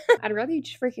 I'd rather you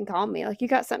just freaking call me. Like, you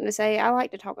got something to say. I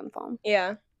like to talk on the phone.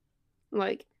 Yeah.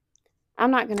 Like,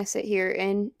 I'm not gonna sit here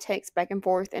and text back and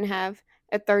forth and have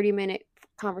a 30-minute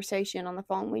conversation on the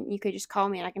phone when you could just call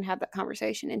me and I can have that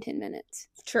conversation in 10 minutes.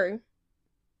 True.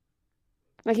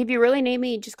 Like, if you really need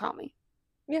me, just call me.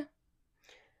 Yeah.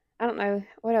 I don't know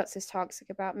what else is toxic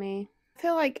about me. I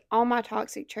feel like all my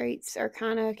toxic traits are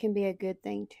kind of can be a good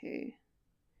thing too.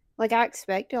 Like, I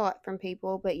expect a lot from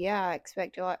people, but yeah, I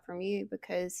expect a lot from you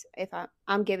because if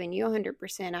I'm giving you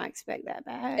 100%, I expect that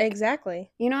back.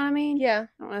 Exactly. You know what I mean? Yeah.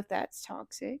 I don't know if that's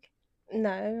toxic.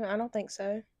 No, I don't think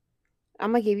so.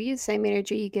 I'm going to give you the same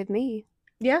energy you give me.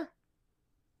 Yeah.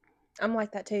 I'm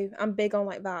like that too. I'm big on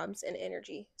like vibes and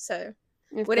energy. So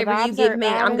If the whatever you vibes give are me,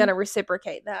 I'm vibing- going to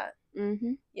reciprocate that.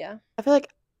 Mhm. Yeah. I feel like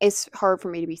it's hard for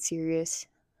me to be serious.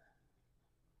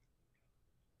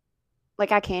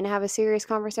 Like, I can have a serious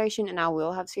conversation, and I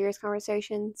will have serious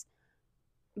conversations,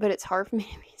 but it's hard for me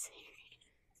to be serious.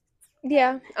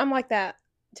 Yeah, I'm like that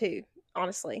too,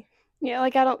 honestly. Yeah,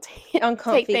 like, I don't take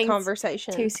Uncomfy things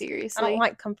conversations. too I seriously. don't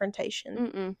like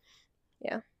confrontation.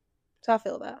 Mm-mm. So I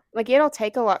feel that. Like, it'll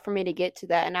take a lot for me to get to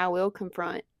that, and I will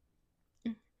confront.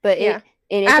 But Yeah.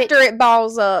 and if After it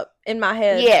balls up in my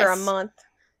head for a Yes. month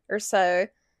or so,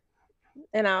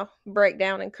 and I'll break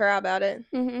down and cry about it,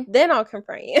 Mhm. then I'll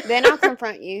confront you. then I'll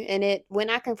confront you, and when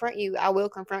I confront you, I will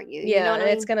confront you. Yeah, You know what and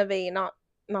I it's mean? going to be not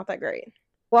that great.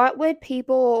 What would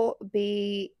people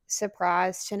be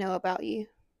surprised to know about you?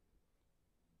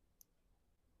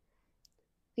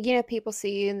 You know, people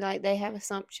see you and like they have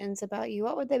assumptions about you.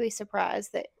 What would they be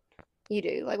surprised that you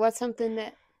do? Like, what's something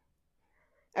that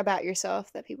about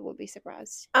yourself that people would be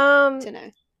surprised to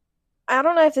know? I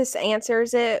don't know if this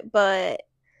answers it, but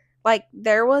like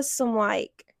there was some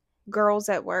like girls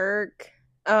at work.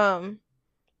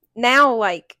 Now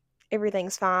like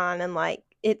everything's fine and like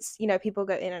it's, you know, people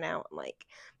go in and out and like,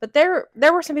 but there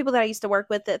were some people that I used to work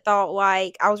with that thought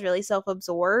like I was really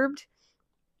self-absorbed,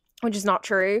 which is not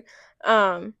true.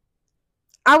 I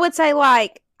would say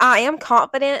like I am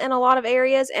confident in a lot of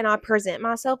areas and I present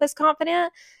myself as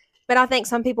confident, but I think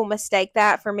some people mistake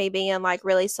that for me being like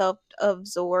really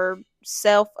self-absorbed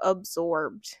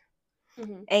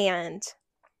Mhm. and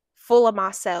full of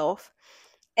myself.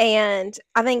 And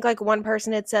I think like one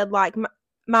person had said like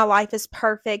my life is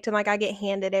perfect and like I get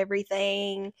handed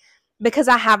everything because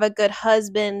I have a good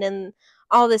husband and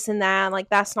all this and that. And, like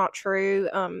that's not true.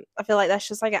 I feel like that's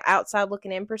just like an outside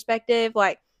looking in perspective.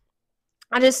 Like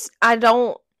I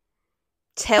don't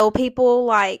tell people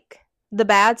like the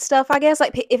bad stuff, I guess.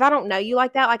 Like if I don't know you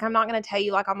like that, like I'm not going to tell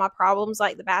you like all my problems,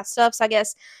 like the bad stuff. So I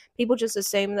guess people just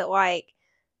assume that like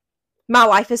my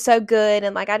life is so good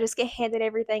and like I just get handed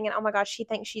everything and oh my gosh, she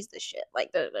thinks she's the shit. Like,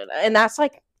 and that's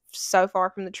like so far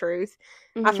from the truth.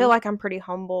 I feel Mhm. like I'm pretty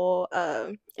humble.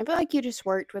 I feel like you just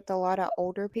worked with a lot of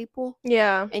older people,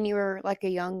 Yeah. and you were like a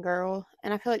young girl,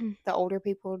 and I feel like Mm. the older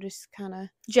people just kind of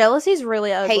Jealousy's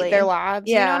really ugly. hate their lives.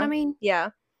 You know what I Yeah. mean? Yeah.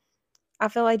 I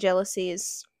feel like jealousy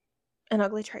is an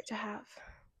ugly trait to have.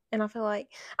 And I feel like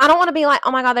I don't want to be like,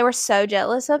 oh my God, they were so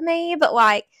jealous of me. But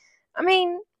like, I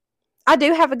mean, I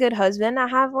do have a good husband. I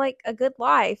have like a good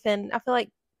life. And I feel like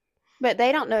But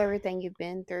they don't know everything you've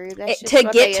been through. That's just to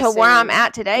what get they to where I'm assume,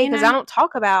 at today, you because know? I don't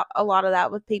talk about a lot of that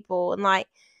with people and like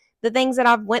the things that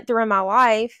I've went through in my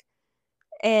life.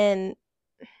 And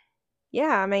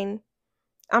yeah, I mean,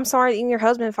 I'm sorry that you and your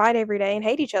husband fight every day and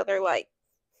hate each other. Like,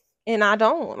 and I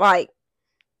don't like,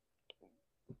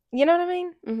 you know what I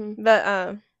mean? Mm-hmm.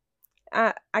 But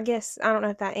I guess I don't know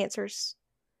if that answers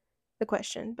the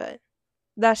question, but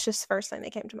that's just the first thing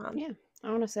that came to mind. Yeah.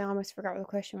 Honestly, I almost forgot what the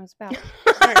question was about.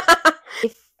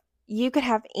 If you could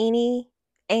have any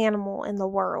animal in the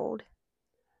world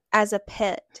as a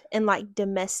pet and like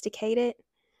domesticate it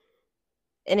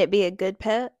and it be a good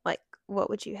pet, like what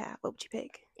would you have? What would you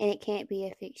pick? And it can't be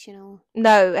a fictional.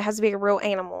 No, it has to be a real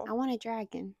animal. I want a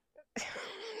dragon.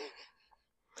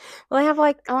 Well, they have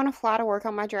like I want to fly to work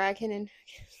on my dragon and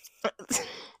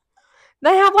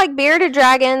they have like bearded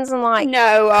dragons and like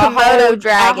no, Komodo a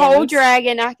dragons. whole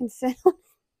dragon I can sit on.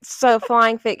 So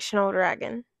flying fictional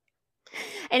dragon.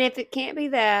 And if it can't be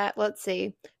that, let's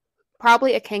see,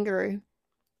 probably a kangaroo.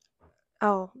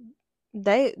 Oh,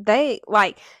 they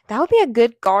like that would be a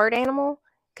good guard animal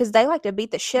because they like to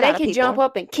beat the shit They out of can people. jump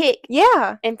up and kick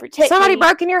Yeah, and protect somebody me.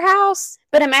 broke in your house.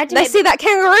 But imagine They it- see that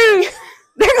kangaroo,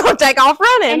 they're gonna take off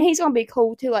running. and he's gonna be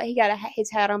cool too. Like he got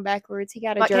his hat on backwards. He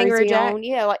got a Like Kangaroo jersey Jack? on.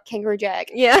 Yeah, like Kangaroo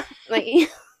Jack. Yeah, Like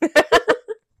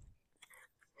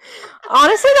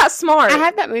honestly, that's smart. I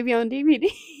have that movie on DVD.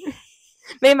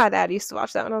 Me and my dad used to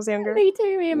watch that when I was younger. Me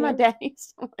too. Me and my Yeah. dad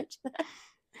used to watch that.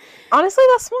 Honestly,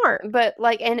 that's smart. But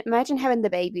like, and imagine having the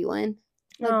baby one,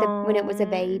 like when it was a Aw.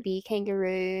 baby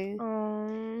kangaroo,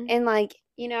 Um, and like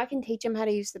I can teach him how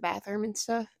to use the bathroom and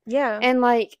stuff. yeah. And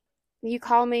like, you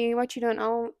call me, what you doing?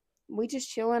 Oh, we just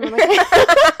chilling on the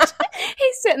couch.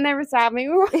 He's sitting there beside me.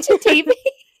 We're watching TV.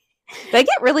 They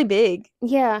get really big.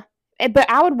 Yeah, but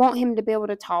I would want him to be able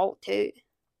to talk too.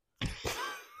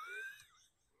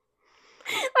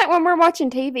 Like when we're watching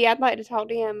TV, I'd like to talk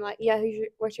to him. Like, yeah,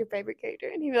 what's your favorite character?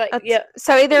 And he'd be like, yeah.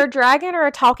 So either a dragon or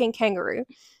a talking kangaroo.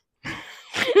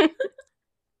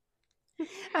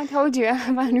 I told you I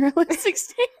have unrealistic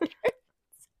standards.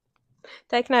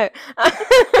 Take note.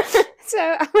 So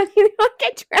I would either like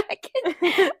a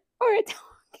dragon or a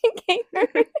talking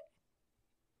kangaroo.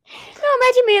 No,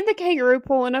 imagine me and the kangaroo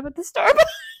pulling up at the Starbucks.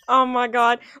 Oh my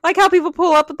God! Like how people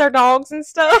pull up with their dogs and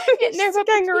stuff. Getting their Just a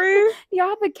kangaroo. Y'all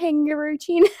have a kangaroo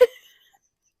Chino.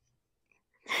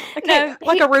 Okay,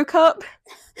 like a roux cup.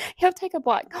 He'll take a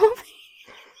black coffee.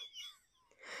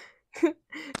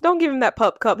 Don't give him that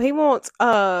pup cup. He wants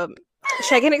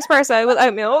shaken espresso with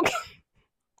oat milk.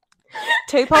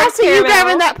 2 I pumps see you caramel.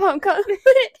 grabbing that pump cup.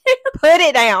 Put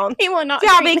it down. He will not. See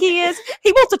how drink big he is?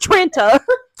 He wants a Trenta.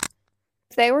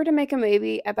 If they were to make a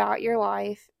movie about your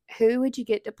life, who would you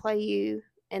get to play you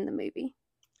in the movie?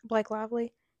 Blake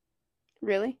Lively.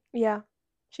 Really? Yeah.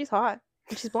 She's hot.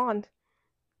 And she's blonde.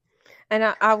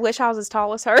 And I wish I was as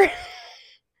tall as her.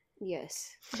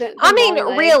 Yes. I mean,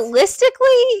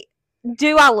 realistically,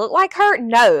 do I look like her?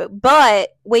 No. But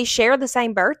we share the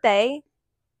same birthday.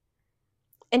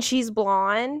 And she's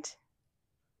blonde.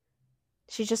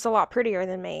 She's just a lot prettier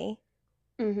than me.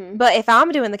 Mm-hmm. But if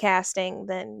I'm doing the casting,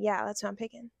 then yeah, that's who I'm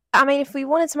picking. I mean, if we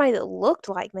wanted somebody that looked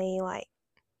like me, like,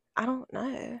 I don't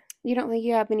know. You don't think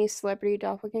you have any celebrity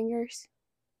doppelgangers?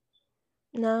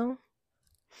 No.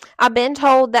 I've been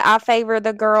told that I favor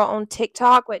the girl on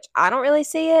TikTok, which I don't really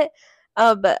see it.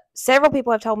 But several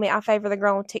people have told me I favor the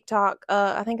girl on TikTok.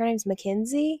 I think her name's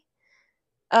Mackenzie.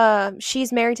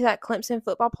 She's married to that Clemson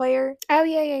football player. Oh,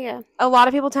 yeah. A lot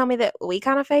of people tell me that we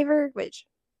kind of favor, which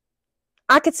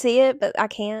I could see it, but I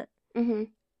can't. Mm-hmm.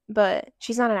 But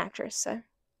she's not an actress, so.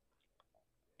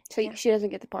 So Yeah. she doesn't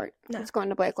get the part. No. It's going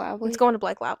to Blake Lively. It's going to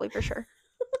Blake Lively for sure.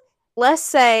 Let's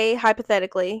say,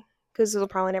 hypothetically, because it'll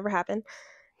probably never happen,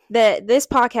 that this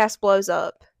podcast blows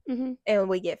up Mm-hmm. and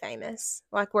we get famous.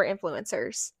 Like, we're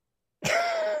influencers.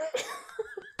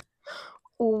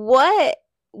 What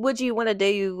would you want to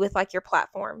do with, like, your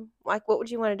platform? Like, what would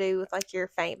you want to do with, like, your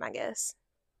fame, I guess?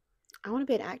 I want to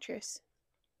be an actress.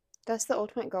 That's the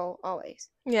ultimate goal, always.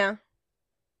 Yeah.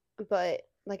 But,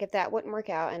 like, if that wouldn't work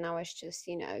out and I was just,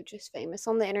 just famous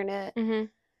on the internet, Mm-hmm.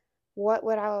 what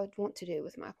would I want to do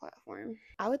with my platform?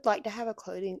 I would like to have a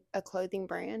clothing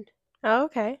brand. Oh,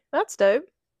 okay. That's dope.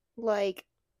 Like,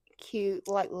 cute,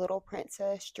 like little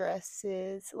princess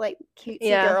dresses, like cutesy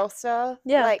Yeah. girl stuff.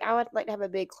 Yeah. Like I would like to have a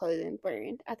big clothing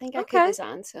brand. I think I could Okay.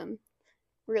 design some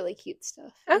really cute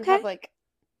stuff and Okay. have like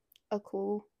a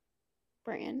cool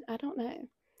brand. I don't know.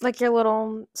 Like your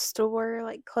little store,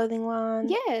 like clothing line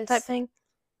type Yes. thing.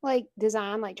 Like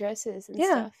design like dresses and Yeah.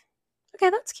 stuff. Okay,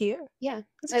 that's cute. Yeah.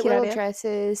 That's a Like cute little idea.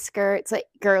 dresses, skirts, like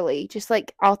girly, just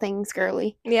like all things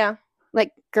girly. Yeah.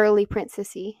 Like girly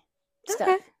princessy stuff.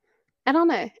 Okay. I don't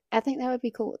know. I think that would be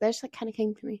cool. That just like kind of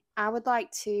came to me. I would like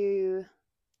to,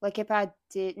 like, if I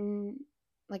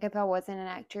wasn't an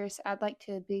actress, I'd like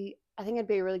to be. I think I'd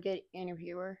be a really good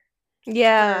interviewer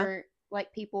Yeah. for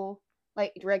like people,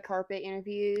 like red carpet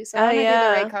interviews. Oh, I want to do the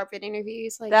yeah. red carpet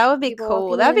interviews. Like That would be people cool.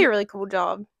 walking That'd be in, a really cool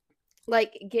job.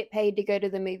 like get paid to go to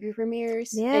the movie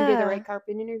premieres and do the Yeah. red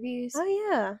carpet interviews. Oh,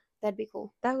 yeah. That'd be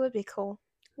cool. That would be cool.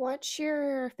 What's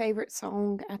your favorite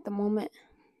song at the moment?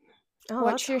 Oh,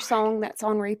 What's that's your hard. song that's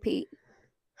on repeat?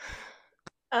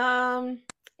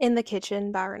 In the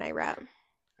Kitchen by Renee Rapp.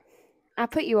 I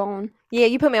put you on. Yeah,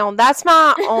 you put me on. That's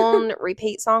my on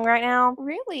repeat song right now.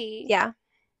 Really? Yeah.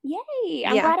 Yay!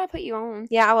 I'm Yeah. glad I put you on.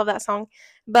 Yeah, I love that song.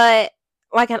 But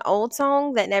like an old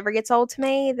song that never gets old to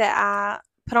me that I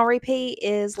put on repeat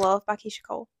is Love by Keisha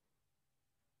Cole.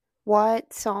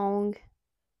 What song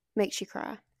makes you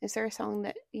cry? Is there a song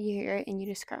that you hear it and you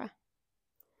just cry?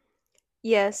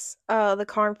 Yes, The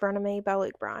Car in Front of Me by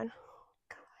Luke Bryan.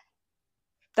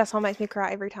 That song makes me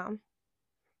cry every time.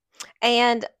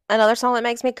 And another song that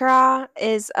makes me cry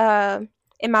is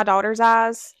In My Daughter's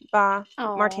Eyes by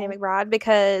Martina Aw. McBride,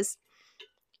 because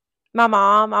my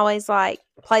mom always like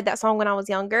played that song when I was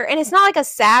younger, and it's not like a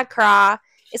sad cry,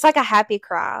 it's like a happy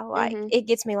cry. Like Mhm. it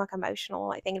gets me like emotional,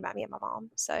 like thinking about me and my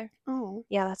mom. So Oh.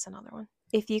 yeah, that's another one.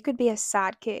 If you could be a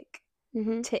sidekick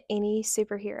Mhm. to any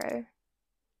superhero,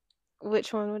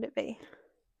 which one would it be?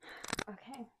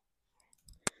 Okay.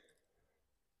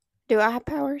 Do I have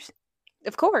powers?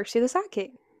 Of course, you're the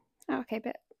sidekick. Okay,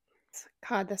 but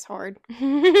God, that's hard.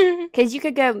 Yeah. Because you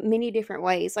could go many different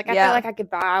ways. Like I feel like I could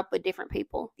vibe with different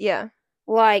people.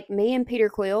 Like me and Peter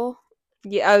Quill,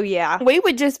 Yeah. Oh yeah. we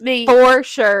would just be For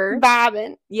sure.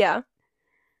 vibing. Yeah.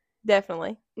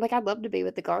 Definitely. Like I'd love to be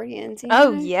with the Guardians. You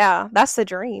Oh know? yeah. That's the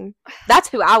dream. That's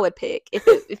who I would pick if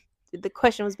the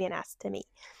question was being asked to me.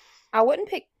 I wouldn't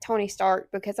pick Tony Stark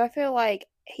because I feel like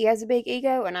he has a big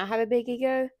ego and I have a big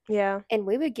ego, Yeah. and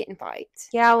we would get in fights.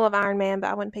 Yeah, I love Iron Man, but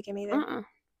I wouldn't pick him either.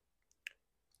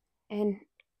 And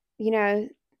you know,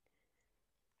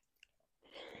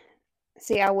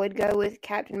 see, I would go with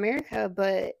Captain America,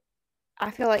 but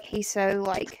I feel like he's so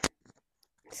like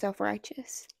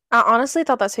self-righteous. I honestly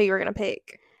thought that's who you were gonna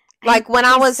pick. Like when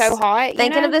I He's was so hot,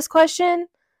 thinking of this question,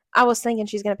 I was thinking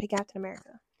she's gonna pick Captain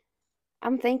America.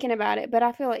 I'm thinking about it, but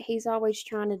I feel like he's always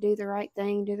trying to do the right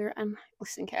thing.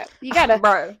 Listen, Cap, you gotta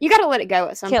let it go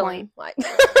at some Kill point. him. Like,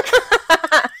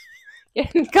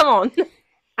 come on.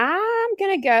 I'm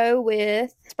gonna go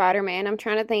with Spider-Man. I'm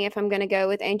trying to think if I'm gonna go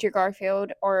with Andrew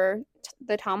Garfield or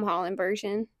the Tom Holland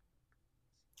version.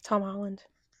 Tom Holland.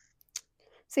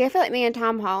 See, I feel like me and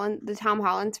the Tom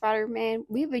Holland Spider-Man,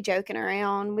 we'd be joking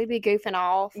around, we'd be goofing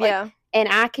off. Like, Yeah. And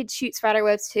I could shoot spider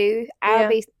webs too. I would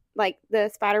be like the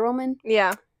Spider Woman.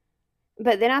 Yeah.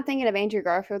 But then I'm thinking of Andrew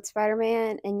Garfield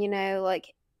Spider-Man, and you know,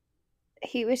 like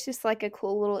he was just like a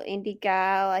cool little indie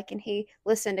guy, like, and he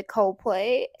listened to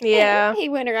Coldplay. Yeah. He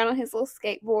went around on his little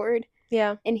skateboard.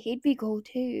 Yeah. And he'd be cool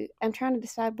too. I'm trying to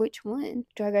decide which one.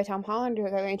 Do I go Tom Holland or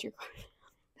do I go Andrew Garfield?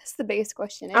 That's the biggest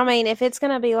question ever. I mean, if it's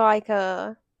gonna be like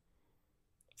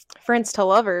friends to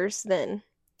lovers, then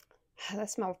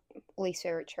that's my least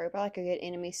favorite trope. I like a good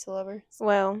enemies to lovers.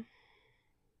 Well.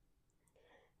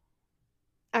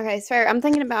 Okay, so I'm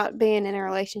thinking about being in a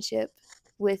relationship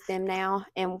with them now,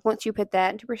 and once you put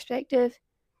that into perspective,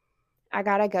 I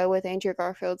gotta go with Andrew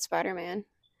Garfield Spider-Man,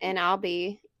 and I'll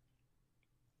be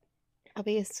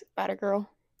a Spider Girl,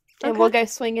 and we'll go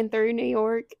swinging through New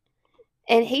York.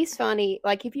 And he's funny.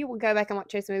 Like if you will go back and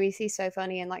watch his movies, he's so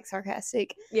funny and like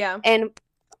sarcastic. Yeah. And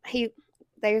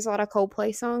there's a lot of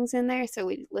Coldplay songs in there, so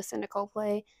we'd listen to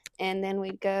Coldplay, and then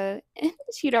we'd go and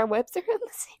shoot our webs around the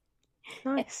city.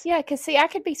 Nice. Yeah, because see, I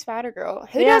could be Spider Girl.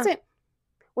 Who doesn't?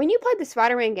 When you played the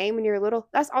Spider-Man game when you were little,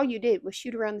 that's all you did was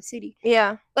shoot around the city.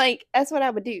 Yeah. Like, that's what I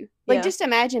would do. Like, just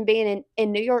imagine being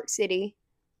in New York City,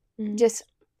 just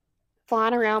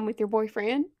flying around with your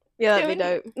boyfriend. Yeah, that'd be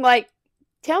dope. Like,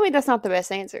 tell me that's not the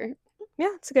best answer. Yeah,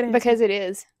 it's a good answer. Because it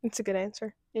is. It's a good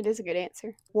answer. It is a good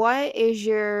answer. What is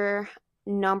your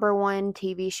number one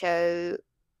TV show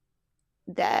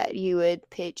that you would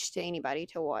pitch to anybody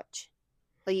to watch?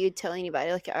 Like, you'd tell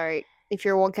anybody, like, all right, if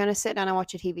you're going to sit down and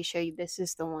watch a TV show, this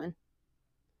is the one.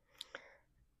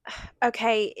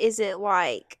 Okay, is it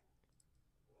like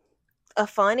a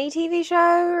funny TV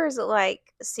show or is it like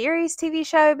a serious TV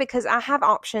show? Because I have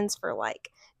options for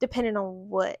like depending on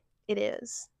what it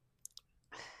is.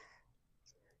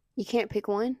 You can't pick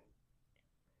one.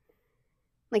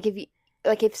 Like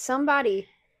if somebody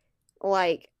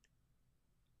like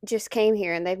just came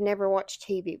here and they've never watched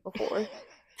TV before,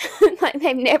 like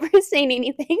they've never seen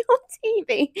anything on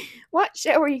TV, what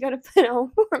show are you gonna put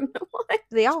on for them to watch?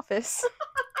 The Office.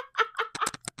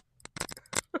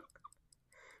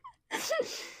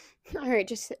 All right,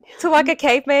 just sit down. To like a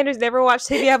caveman who's never watched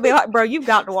TV, I'd be like, bro, you've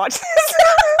got to watch this.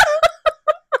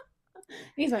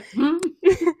 He's like,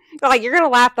 Like, you're going to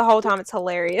laugh the whole time. It's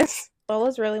hilarious.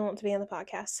 Lola's really want to be on the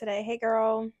podcast today. Hey,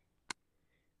 girl.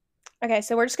 Okay,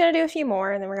 so we're just going to do a few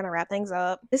more, and then we're going to wrap things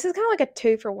up. This is kind of like a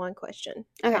 2-for-1 question,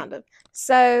 Okay. kind of.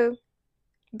 So,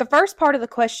 the first part of the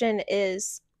question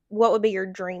is, what would be your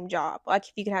dream job? Like,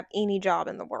 if you could have any job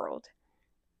in the world.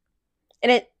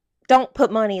 And don't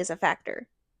put money as a factor.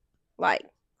 Like,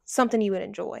 something you would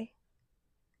enjoy.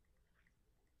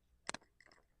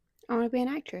 I want to be an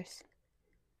actress.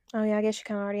 Oh, yeah, I guess you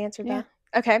kind of already answered Yeah.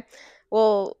 that. Okay.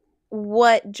 Well,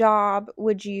 what job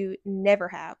would you never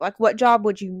have? Like, what job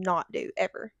would you not do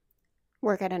ever?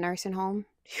 Work at a nursing home.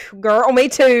 Girl, me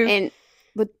too. And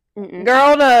mm-mm.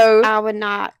 Girl, no. I would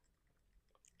not.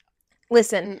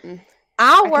 Listen, Mm-mm.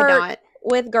 I could work not.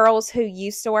 with girls who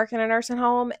used to work in a nursing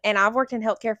home, and I've worked in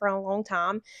healthcare for a long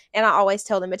time, and I always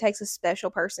tell them it takes a special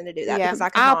person to do that because I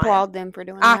could not. applaud them for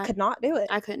doing I that. could not do it.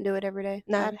 I couldn't do it every day.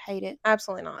 No. I'd hate it.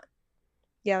 Absolutely not.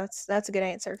 Yeah, that's a good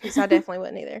answer because I definitely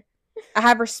wouldn't either. I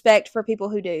have respect for people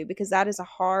who do because that is a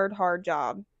hard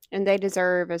job. And they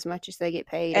deserve as much as they get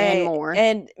paid and more.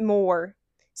 And more.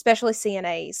 Especially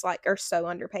CNAs, like, are so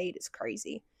underpaid. It's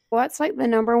crazy. What's like the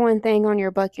number one thing on your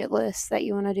bucket list that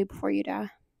you want to do before you die?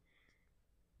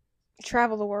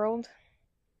 Travel the world.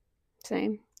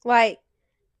 Same. Like,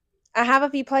 I have a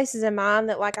few places in mind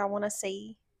that, like, I want to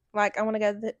see. Like, I want to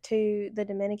go to the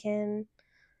Dominican,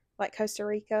 like Costa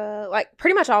Rica, like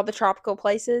pretty much all the tropical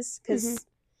places because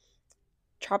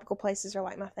tropical places are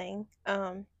like my thing.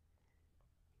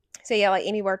 So yeah, like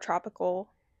anywhere tropical,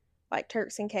 like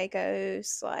Turks and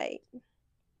Caicos. Like,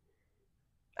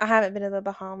 I haven't been to the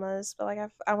Bahamas, but like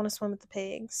I want to swim with the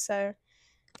pigs. So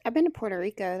I've been to Puerto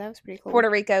Rico. That was pretty cool. Puerto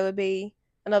Rico would be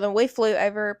another one. We flew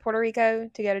over Puerto Rico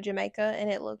to go to Jamaica,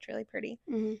 and it looked really pretty.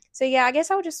 Mm-hmm. So yeah, I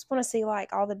guess I would just want to see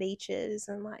like all the beaches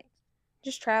and like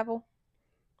just travel.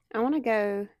 I want to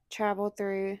go travel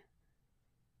through,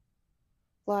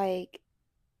 like,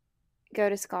 go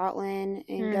to Scotland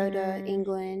and go to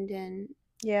England and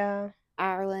Yeah,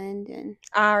 Ireland and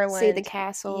Ireland. see the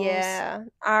castles. Yeah,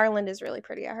 Ireland is really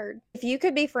pretty, I heard. If you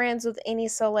could be friends with any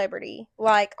celebrity,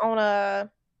 like on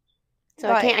a So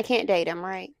like, I can't date them,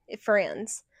 right?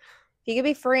 friends. If you could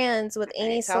be friends with Okay,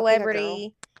 any so I'll pick a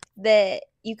celebrity that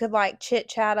you could like chit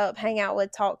chat up, hang out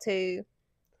with, talk to,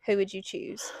 who would you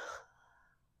choose?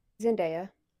 Zendaya.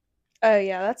 Oh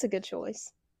yeah, that's a good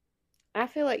choice. I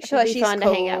feel like I she'd feel like be she's fun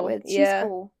to hang out cool. with. She's Yeah.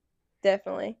 cool.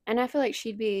 Definitely. And I feel like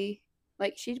she'd be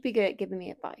good at giving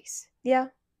me advice. Yeah.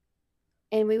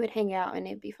 And we would hang out and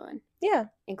it'd be fun Yeah.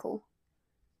 and cool.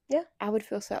 Yeah. I would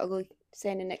feel so ugly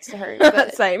standing next to her.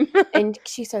 But, Same. and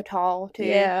she's so tall too.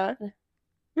 Yeah.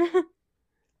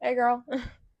 Hey girl.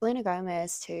 Selena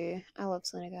Gomez too. I love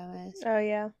Selena Gomez. Oh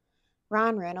yeah.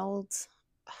 Ryan Reynolds.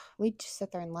 We'd just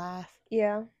sit there and laugh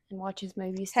Yeah. and watch his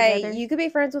movies Hey, together. you could be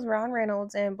friends with Ryan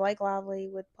Reynolds and Blake Lively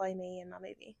would play me in my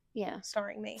movie, Yeah.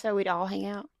 starring me. So we'd all hang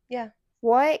out. Yeah.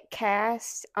 What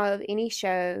cast of any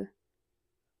show,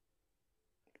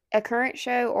 a current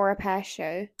show or a past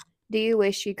show, do you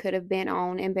wish you could have been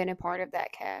on and been a part of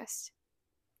that cast?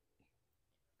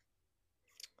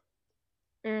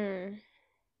 And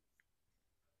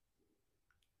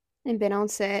been on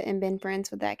set and been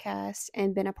friends with that cast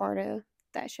and been a part of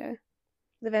that show.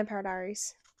 The Vampire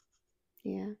Diaries.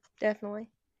 Yeah. Definitely.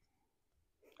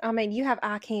 I mean, you have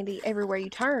eye candy everywhere you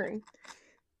turn.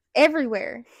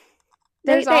 Everywhere.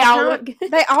 They all look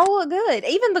good. They all look good.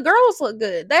 Even the girls look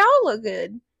good. They all look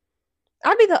good.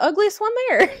 I'd be the ugliest one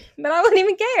there, but I wouldn't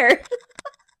even care.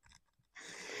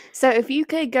 So if you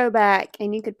could go back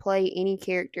and you could play any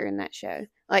character in that show,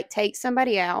 like take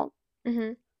somebody out,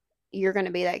 Mm-hmm. you're going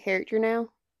to be that character now,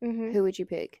 Mm-hmm. who would you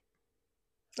pick?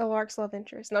 The Lark's love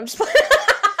interest. No, I'm just playing.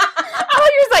 Oh,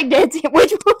 you're just like dead.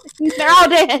 Which one? They're all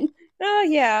dead. Oh,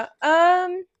 yeah.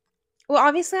 Well,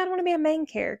 obviously, I'd want to be a main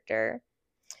character.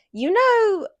 You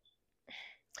know,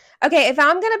 okay, if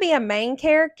I'm going to be a main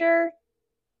character,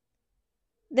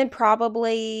 then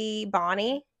probably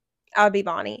Bonnie. I would be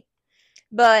Bonnie.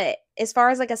 But as far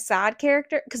as like a side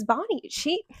character, because Bonnie,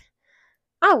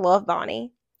 I love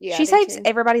Bonnie. Yeah, She I do saves too.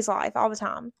 everybody's life all the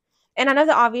time. And I know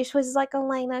the obvious choice is like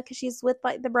Elena because she's with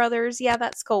like the brothers. Yeah,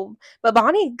 that's cool. But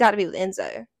Bonnie got to be with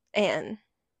Enzo, and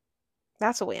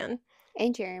that's a win.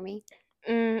 And Jeremy.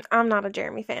 I'm not a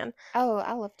Jeremy fan. Oh,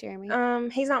 I love Jeremy.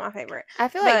 He's not my favorite. I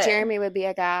feel like but- Jeremy would be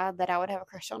a guy that I would have a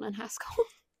crush on in high school.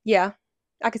 Yeah,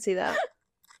 I could see that.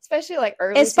 Especially like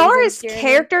early As far as seasons Jeremy.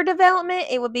 character development,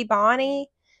 it would be Bonnie.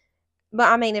 But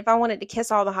I mean, if I wanted to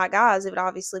kiss all the hot guys, it would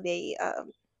obviously be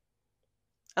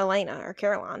Elena or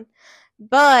Caroline.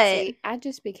 But See, I'd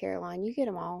just be Caroline. You get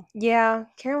them all. yeah,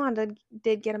 Caroline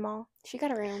did get them all. She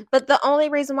got around. But the only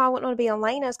reason why I wouldn't want to be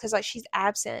Elena is because like she's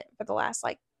absent for the last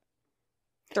like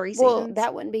 3 seasons. Well,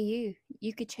 that wouldn't be you.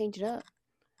 You could change it up.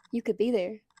 You could be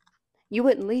there. You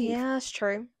wouldn't leave. yeah, that's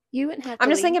true. You wouldn't have to I'm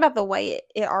just leave. thinking about the way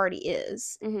it already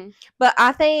is. Mm-hmm. But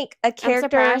I think a I'm character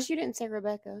surprised you didn't say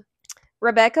Rebecca.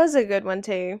 Rebecca's a good one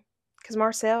too, because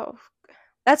Marcel,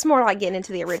 that's more like getting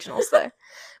into the originals though.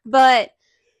 But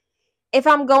if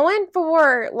I'm going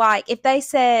for like, if they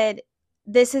said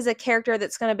this is a character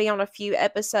that's going to be on a few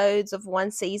episodes of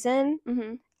one season,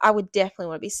 Mm-hmm. I would definitely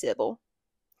want to be Sybil.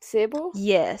 Sybil?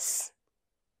 Yes.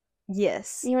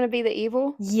 Yes. You want to be the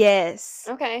evil? Yes.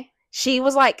 Okay. She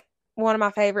was like one of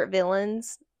my favorite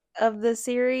villains of the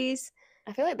series.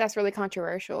 I feel like that's really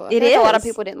controversial. I It feel like a lot of is.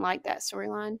 people didn't like that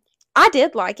storyline. I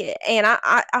did like it, and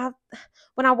I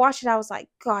when I watched it, I was like,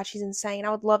 God, she's insane. I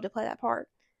would love to play that part.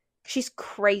 She's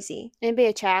crazy. It'd be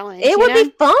a challenge. It you would know? be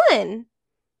fun.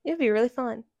 It would be really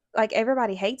fun. Like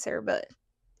everybody hates her, but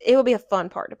it would be a fun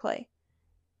part to play.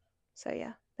 So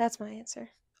yeah, that's my answer.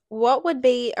 What would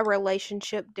be a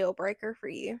relationship deal breaker for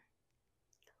you?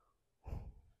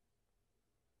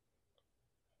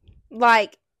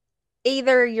 Like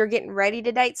either you're getting ready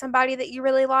to date somebody that you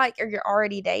really like, or you're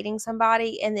already dating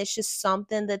somebody and it's just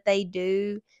something that they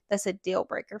do that's a deal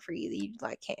breaker for you that you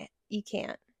like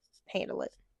can't handle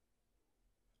it.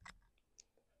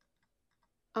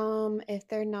 If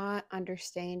they're not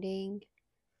understanding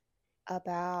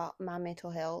about my mental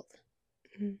health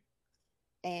Mhm.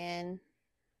 and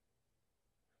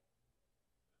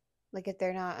like if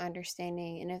they're not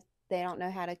understanding and if they don't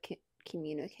know how to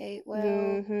communicate well,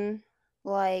 Mm-hmm.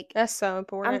 like That's so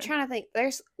important. I'm trying to think.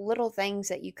 There's little things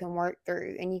that you can work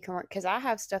through, and you can work because I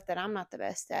have stuff that I'm not the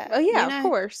best at. Oh yeah, you know? of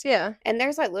course, yeah. And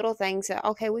there's like little things that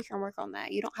okay, we can work on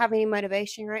that. You don't have any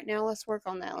motivation right now. Let's work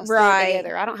on that. Let's do Right. it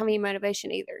together. I don't have any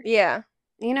motivation either. Yeah.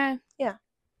 You know,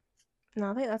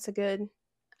 No, I think that's a good.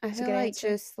 I That's a feel good like answer.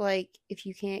 just like if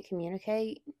you can't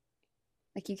communicate,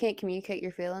 like you can't communicate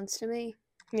your feelings to me,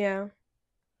 Yeah.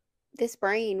 this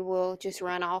brain will just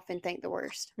run off and think the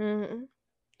worst. Mm-hmm.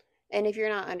 And if you're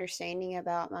not understanding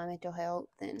about my mental health,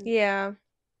 then Yeah.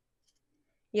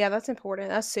 Yeah, that's important.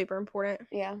 That's super important.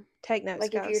 yeah. Take notes,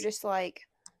 Like guys. if you're just like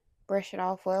brush it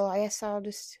off, well, I guess I'll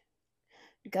just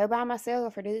go by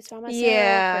myself or do this by myself.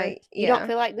 Yeah, or you yeah. don't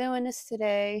feel like doing this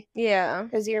today Yeah.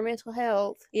 because of your mental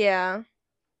health. Yeah.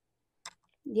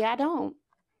 Yeah, I don't.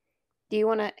 Do you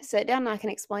want to sit down and I can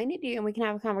explain it to you and we can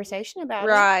have a conversation about it?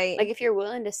 Right. Like if you're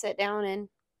willing to sit down and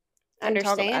And talk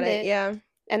about understand it. Yeah.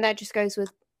 And that just goes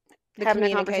with The having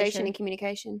a conversation communication. and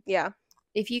communication. Yeah.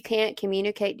 If you can't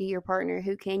communicate to your partner,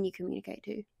 who can you communicate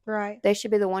to? Right. They should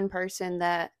be the one person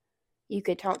that you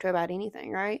could talk to about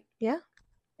anything, right?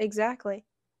 Exactly.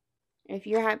 If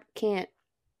you can't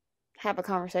have a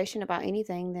conversation about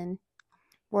anything, then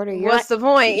what are you? What's the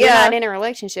point? You're Yeah. not in a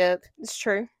relationship. It's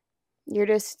true. You're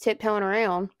just tiptoeing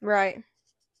around. Right.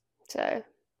 So,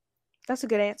 That's a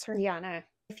good answer. yeah, I know.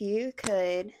 If you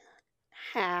could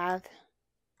have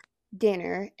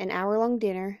dinner, an hour-long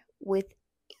dinner with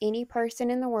any person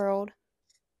in the world,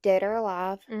 dead or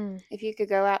alive, Mm. if you could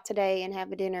go out today and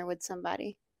have a dinner with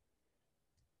somebody,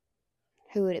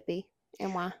 who would it be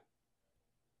and why?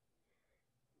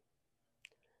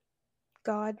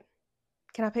 God.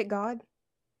 Can I pick God?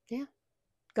 Yeah.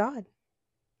 God.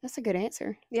 That's a good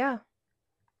answer. Yeah.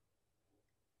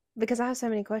 Because I have so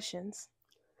many questions.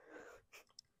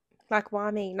 Like,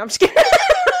 why me? No, I'm just kidding.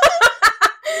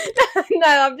 No,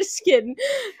 I'm just kidding.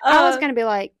 I was going to be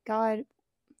like, God,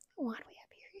 why do we have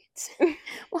periods?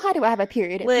 Why do I have a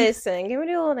period? Listen, can we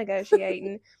do a little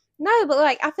negotiating? No, but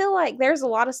like, I feel like there's a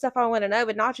lot of stuff I want to know,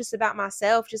 but not just about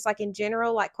myself, just like in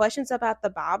general, like questions about the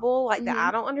Bible, like that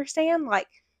I don't understand. Like,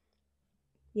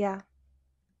 yeah,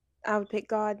 I would pick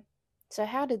God. So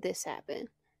how did this happen?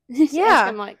 Yeah.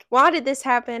 I'm like, Why did this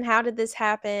happen? How did this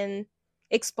happen?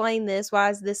 Explain this. Why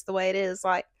is this the way it is?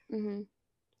 Like,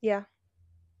 yeah.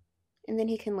 And then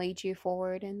he can lead you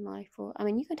forward in life. Well, I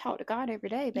mean, you can talk to God every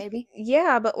day, baby.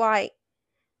 Yeah, but like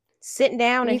sitting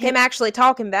down You and can- him actually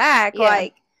talking back, Yeah.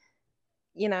 like,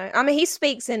 you know, I mean, he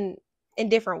speaks in in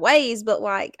different ways, but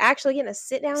like actually getting to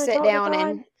sit down and Sit talk down to God.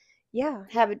 and Yeah.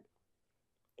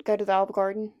 go to the Olive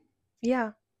Garden.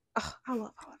 Yeah. Oh, I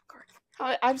love Olive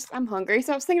Garden. I'm hungry,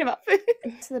 so I was thinking about food.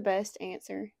 It's the best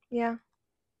answer. Yeah.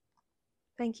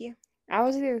 Thank you. I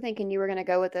was either thinking you were going to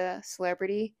go with a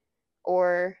celebrity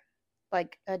or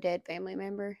like a dead family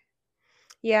member,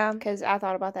 Yeah. because I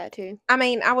thought about that too. I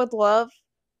mean, I would love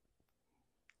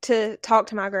to talk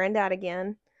to my granddad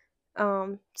again.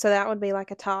 So that would be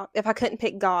like a top. If I couldn't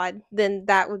pick God, then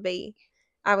that would be,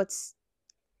 I would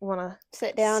want to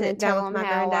Sit down and tell with him my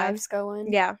how granddad. life's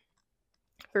going. Yeah,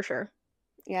 for sure.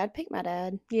 Yeah, I'd pick my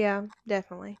dad. Yeah,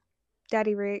 definitely.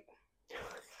 Daddy Rick.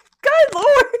 Good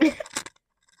Lord!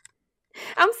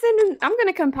 I'm going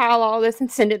to compile all this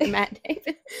and send it to Matt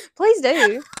Davis. Please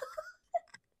do.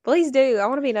 Please do. I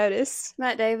want to be noticed.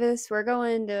 Matt Davis, we're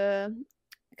going to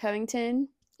Covington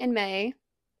in May.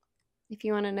 If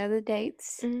you want to know the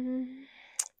dates.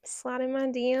 Slide in my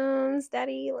DMs,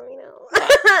 Daddy. Let me know.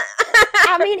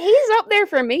 I mean, he's up there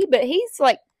for me, but he's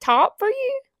like top for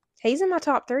you. He's in my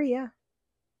top 3, yeah.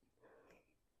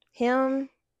 Him,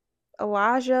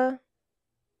 Elijah,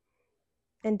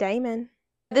 and Damon.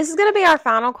 This is going to be our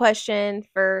final question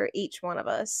for each one of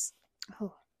us.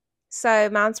 Oh. So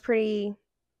mine's pretty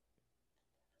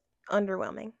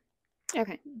underwhelming,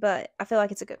 Okay. but I feel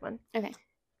like it's a good one. Okay.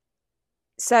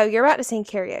 So you're about to sing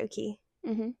karaoke.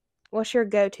 Mm-hmm. What's your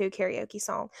go-to karaoke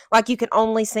song? Like you can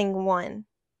only sing one.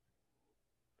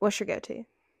 What's your go-to?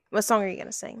 What song are you going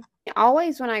to sing?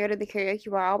 Always when I go to the karaoke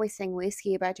bar, I always sing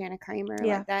Whiskey by Jana Kramer.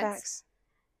 Yeah, like that's. facts.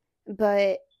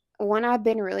 But one I've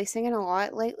been really singing a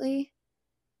lot lately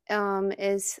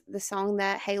is the song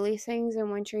that Haley sings in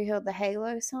One Tree Hill, the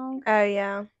Halo song. Oh,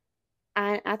 yeah.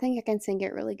 I think I can sing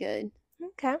it really good.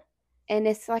 Okay. And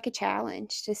it's like a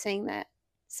challenge to sing that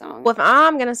song. Well, if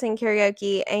I'm going to sing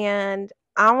karaoke and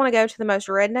I want to go to the most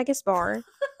redneckest bar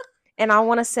and I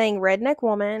want to sing Redneck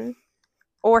Woman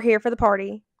or Here for the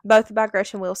Party, both by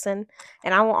Gretchen Wilson,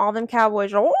 and I want all them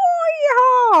cowboys, oh,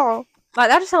 yeah! Like,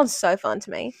 that just sounds so fun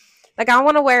to me. Like, I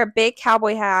want to wear a big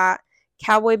cowboy hat,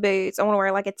 cowboy boots. I want to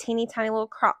wear, like, a teeny tiny little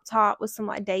crop top with some,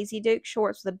 like, Daisy Duke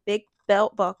shorts with a big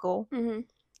belt buckle. Mm-hmm.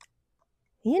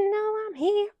 You know I'm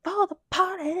here for the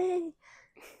party.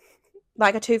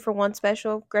 Like a 2-for-1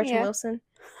 special, Gretchen Wilson.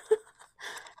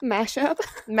 Mashup.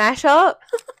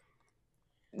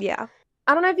 Yeah.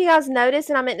 I don't know if you guys noticed,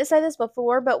 and I meant to say this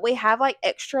before, but we have like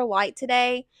extra light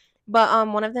today. But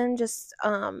one of them just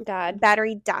died.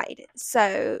 Battery died.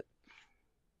 So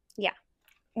yeah.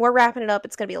 We're wrapping it up.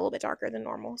 It's gonna be a little bit darker than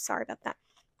normal. Sorry about that.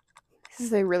 This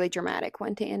is a really dramatic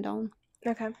one to end on.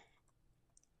 Okay.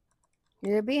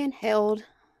 You're being held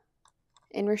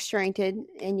and restrained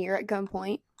and you're at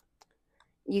gunpoint.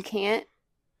 You can't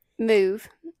move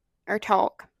or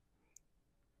talk.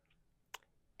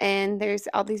 And there's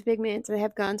all these big men, so they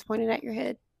have guns pointed at your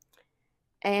head.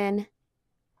 And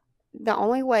the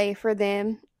only way for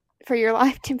your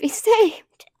life to be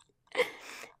saved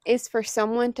is for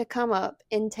someone to come up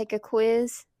and take a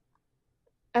quiz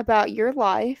about your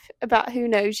life, about who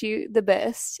knows you the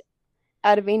best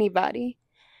out of anybody.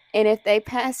 And if they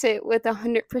pass it with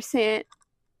 100%,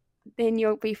 then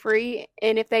you'll be free.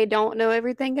 And if they don't know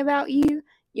everything about you,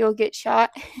 you'll get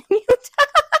shot and you'll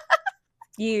die.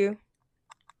 You.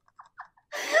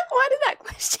 Why did that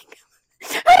question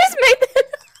come? I just made that.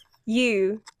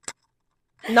 You.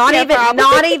 Not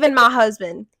even my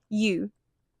husband. You.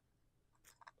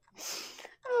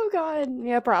 Oh God.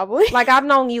 Yeah, probably. Like, I've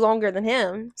known you longer than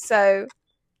him, so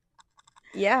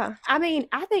yeah. I mean,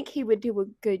 I think he would do a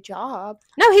good job.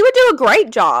 No, he would do a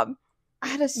great job.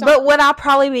 But would I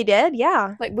probably be dead?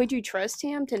 Yeah. Like, would you trust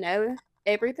him to know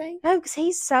everything? No, because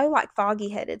he's so, like,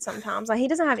 foggy-headed sometimes. Like, he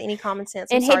doesn't have any common sense.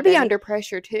 And he'd be under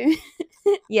pressure, too.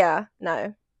 Yeah,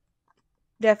 no.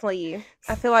 Definitely you.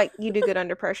 I feel like you do good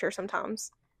under pressure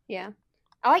sometimes. Yeah.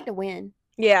 I like to win.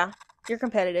 Yeah. You're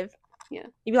competitive. Yeah.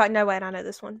 You'd be like, no, wait, I know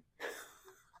this one.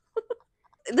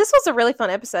 This was a really fun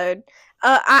episode.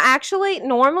 I actually,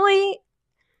 normally,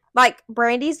 like,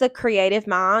 Brandy's the creative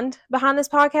mind behind this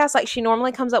podcast. Like, she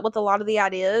normally comes up with a lot of the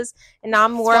ideas. And now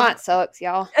I'm more Spot sucks,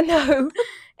 y'all. No.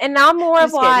 And now I'm more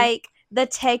Just of, kidding. like, the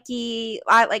techie.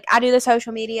 I do the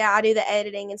social media. I do the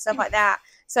editing and stuff like that.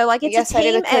 So, like, it's yes, a team I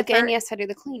do the cooking. effort. Yes, I do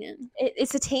the cleaning.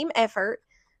 It's a team effort.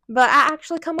 But I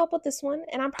actually come up with this one.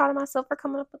 And I'm proud of myself for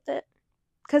coming up with it.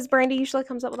 Because Brandy usually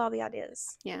comes up with all the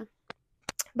ideas. Yeah.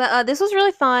 But this was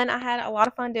really fun. I had a lot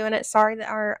of fun doing it. Sorry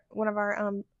that one of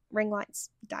our ring lights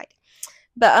died.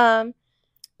 But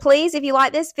please, if you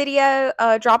like this video,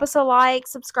 drop us a like,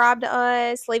 subscribe to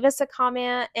us, leave us a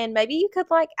comment, and maybe you could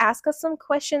like ask us some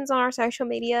questions on our social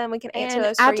media and we can answer And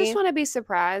those for I just you. want to be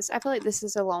surprised. I feel like this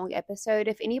is a long episode.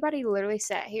 If anybody literally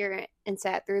sat here and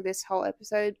sat through this whole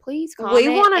episode, please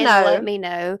comment wanna and know. let me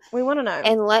know. We want to know.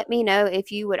 And let me know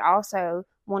if you would also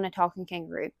want a talking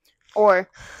kangaroo. Or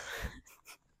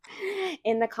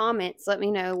in the comments, let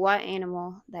me know what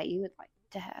animal that you would like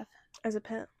to have As a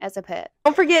pet. as a pet.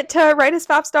 Don't forget to rate us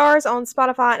 5 stars on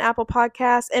Spotify and Apple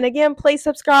Podcasts. And again, please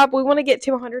subscribe. We want to get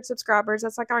to 100 subscribers.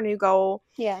 That's like our new goal.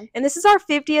 Yeah. And this is our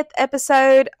 50th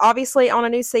episode, obviously on a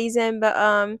new season. But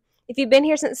if you've been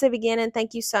here since the beginning,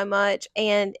 thank you so much.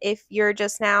 And if you're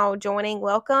just now joining,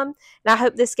 welcome. And I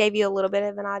hope this gave you a little bit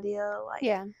of an idea, like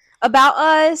Yeah. about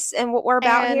us and what we're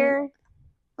about And, here.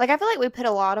 Like, I feel like we put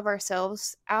a lot of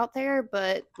ourselves out there,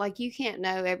 but like you can't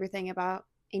know everything about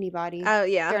anybody Oh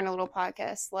yeah, during a little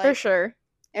podcast. Like, for sure.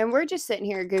 And we're just sitting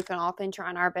here goofing off and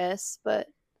trying our best, but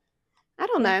I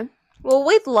don't know. Well,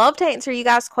 we'd love to answer you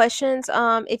guys' questions.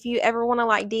 If you ever want to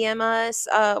like DM us,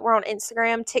 we're on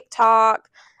Instagram, TikTok,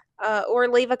 or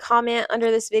leave a comment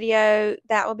under this video.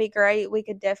 That would be great. We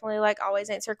could definitely like always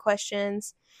answer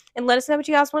questions and let us know what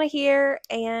you guys want to hear.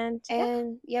 And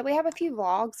Yeah, we have a few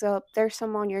vlogs up. There's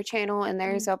some on your channel, and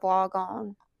there's a vlog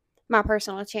on my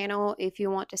personal channel if you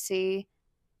want to see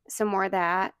some more of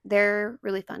that. They're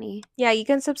really funny. yeah, you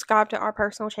can subscribe to our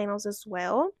personal channels as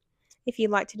well. If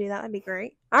you'd like to do that, that'd be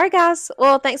great. All right, guys.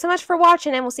 Well, thanks so much for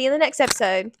watching, and we'll see you in the next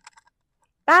episode.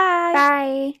 Bye.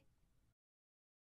 Bye.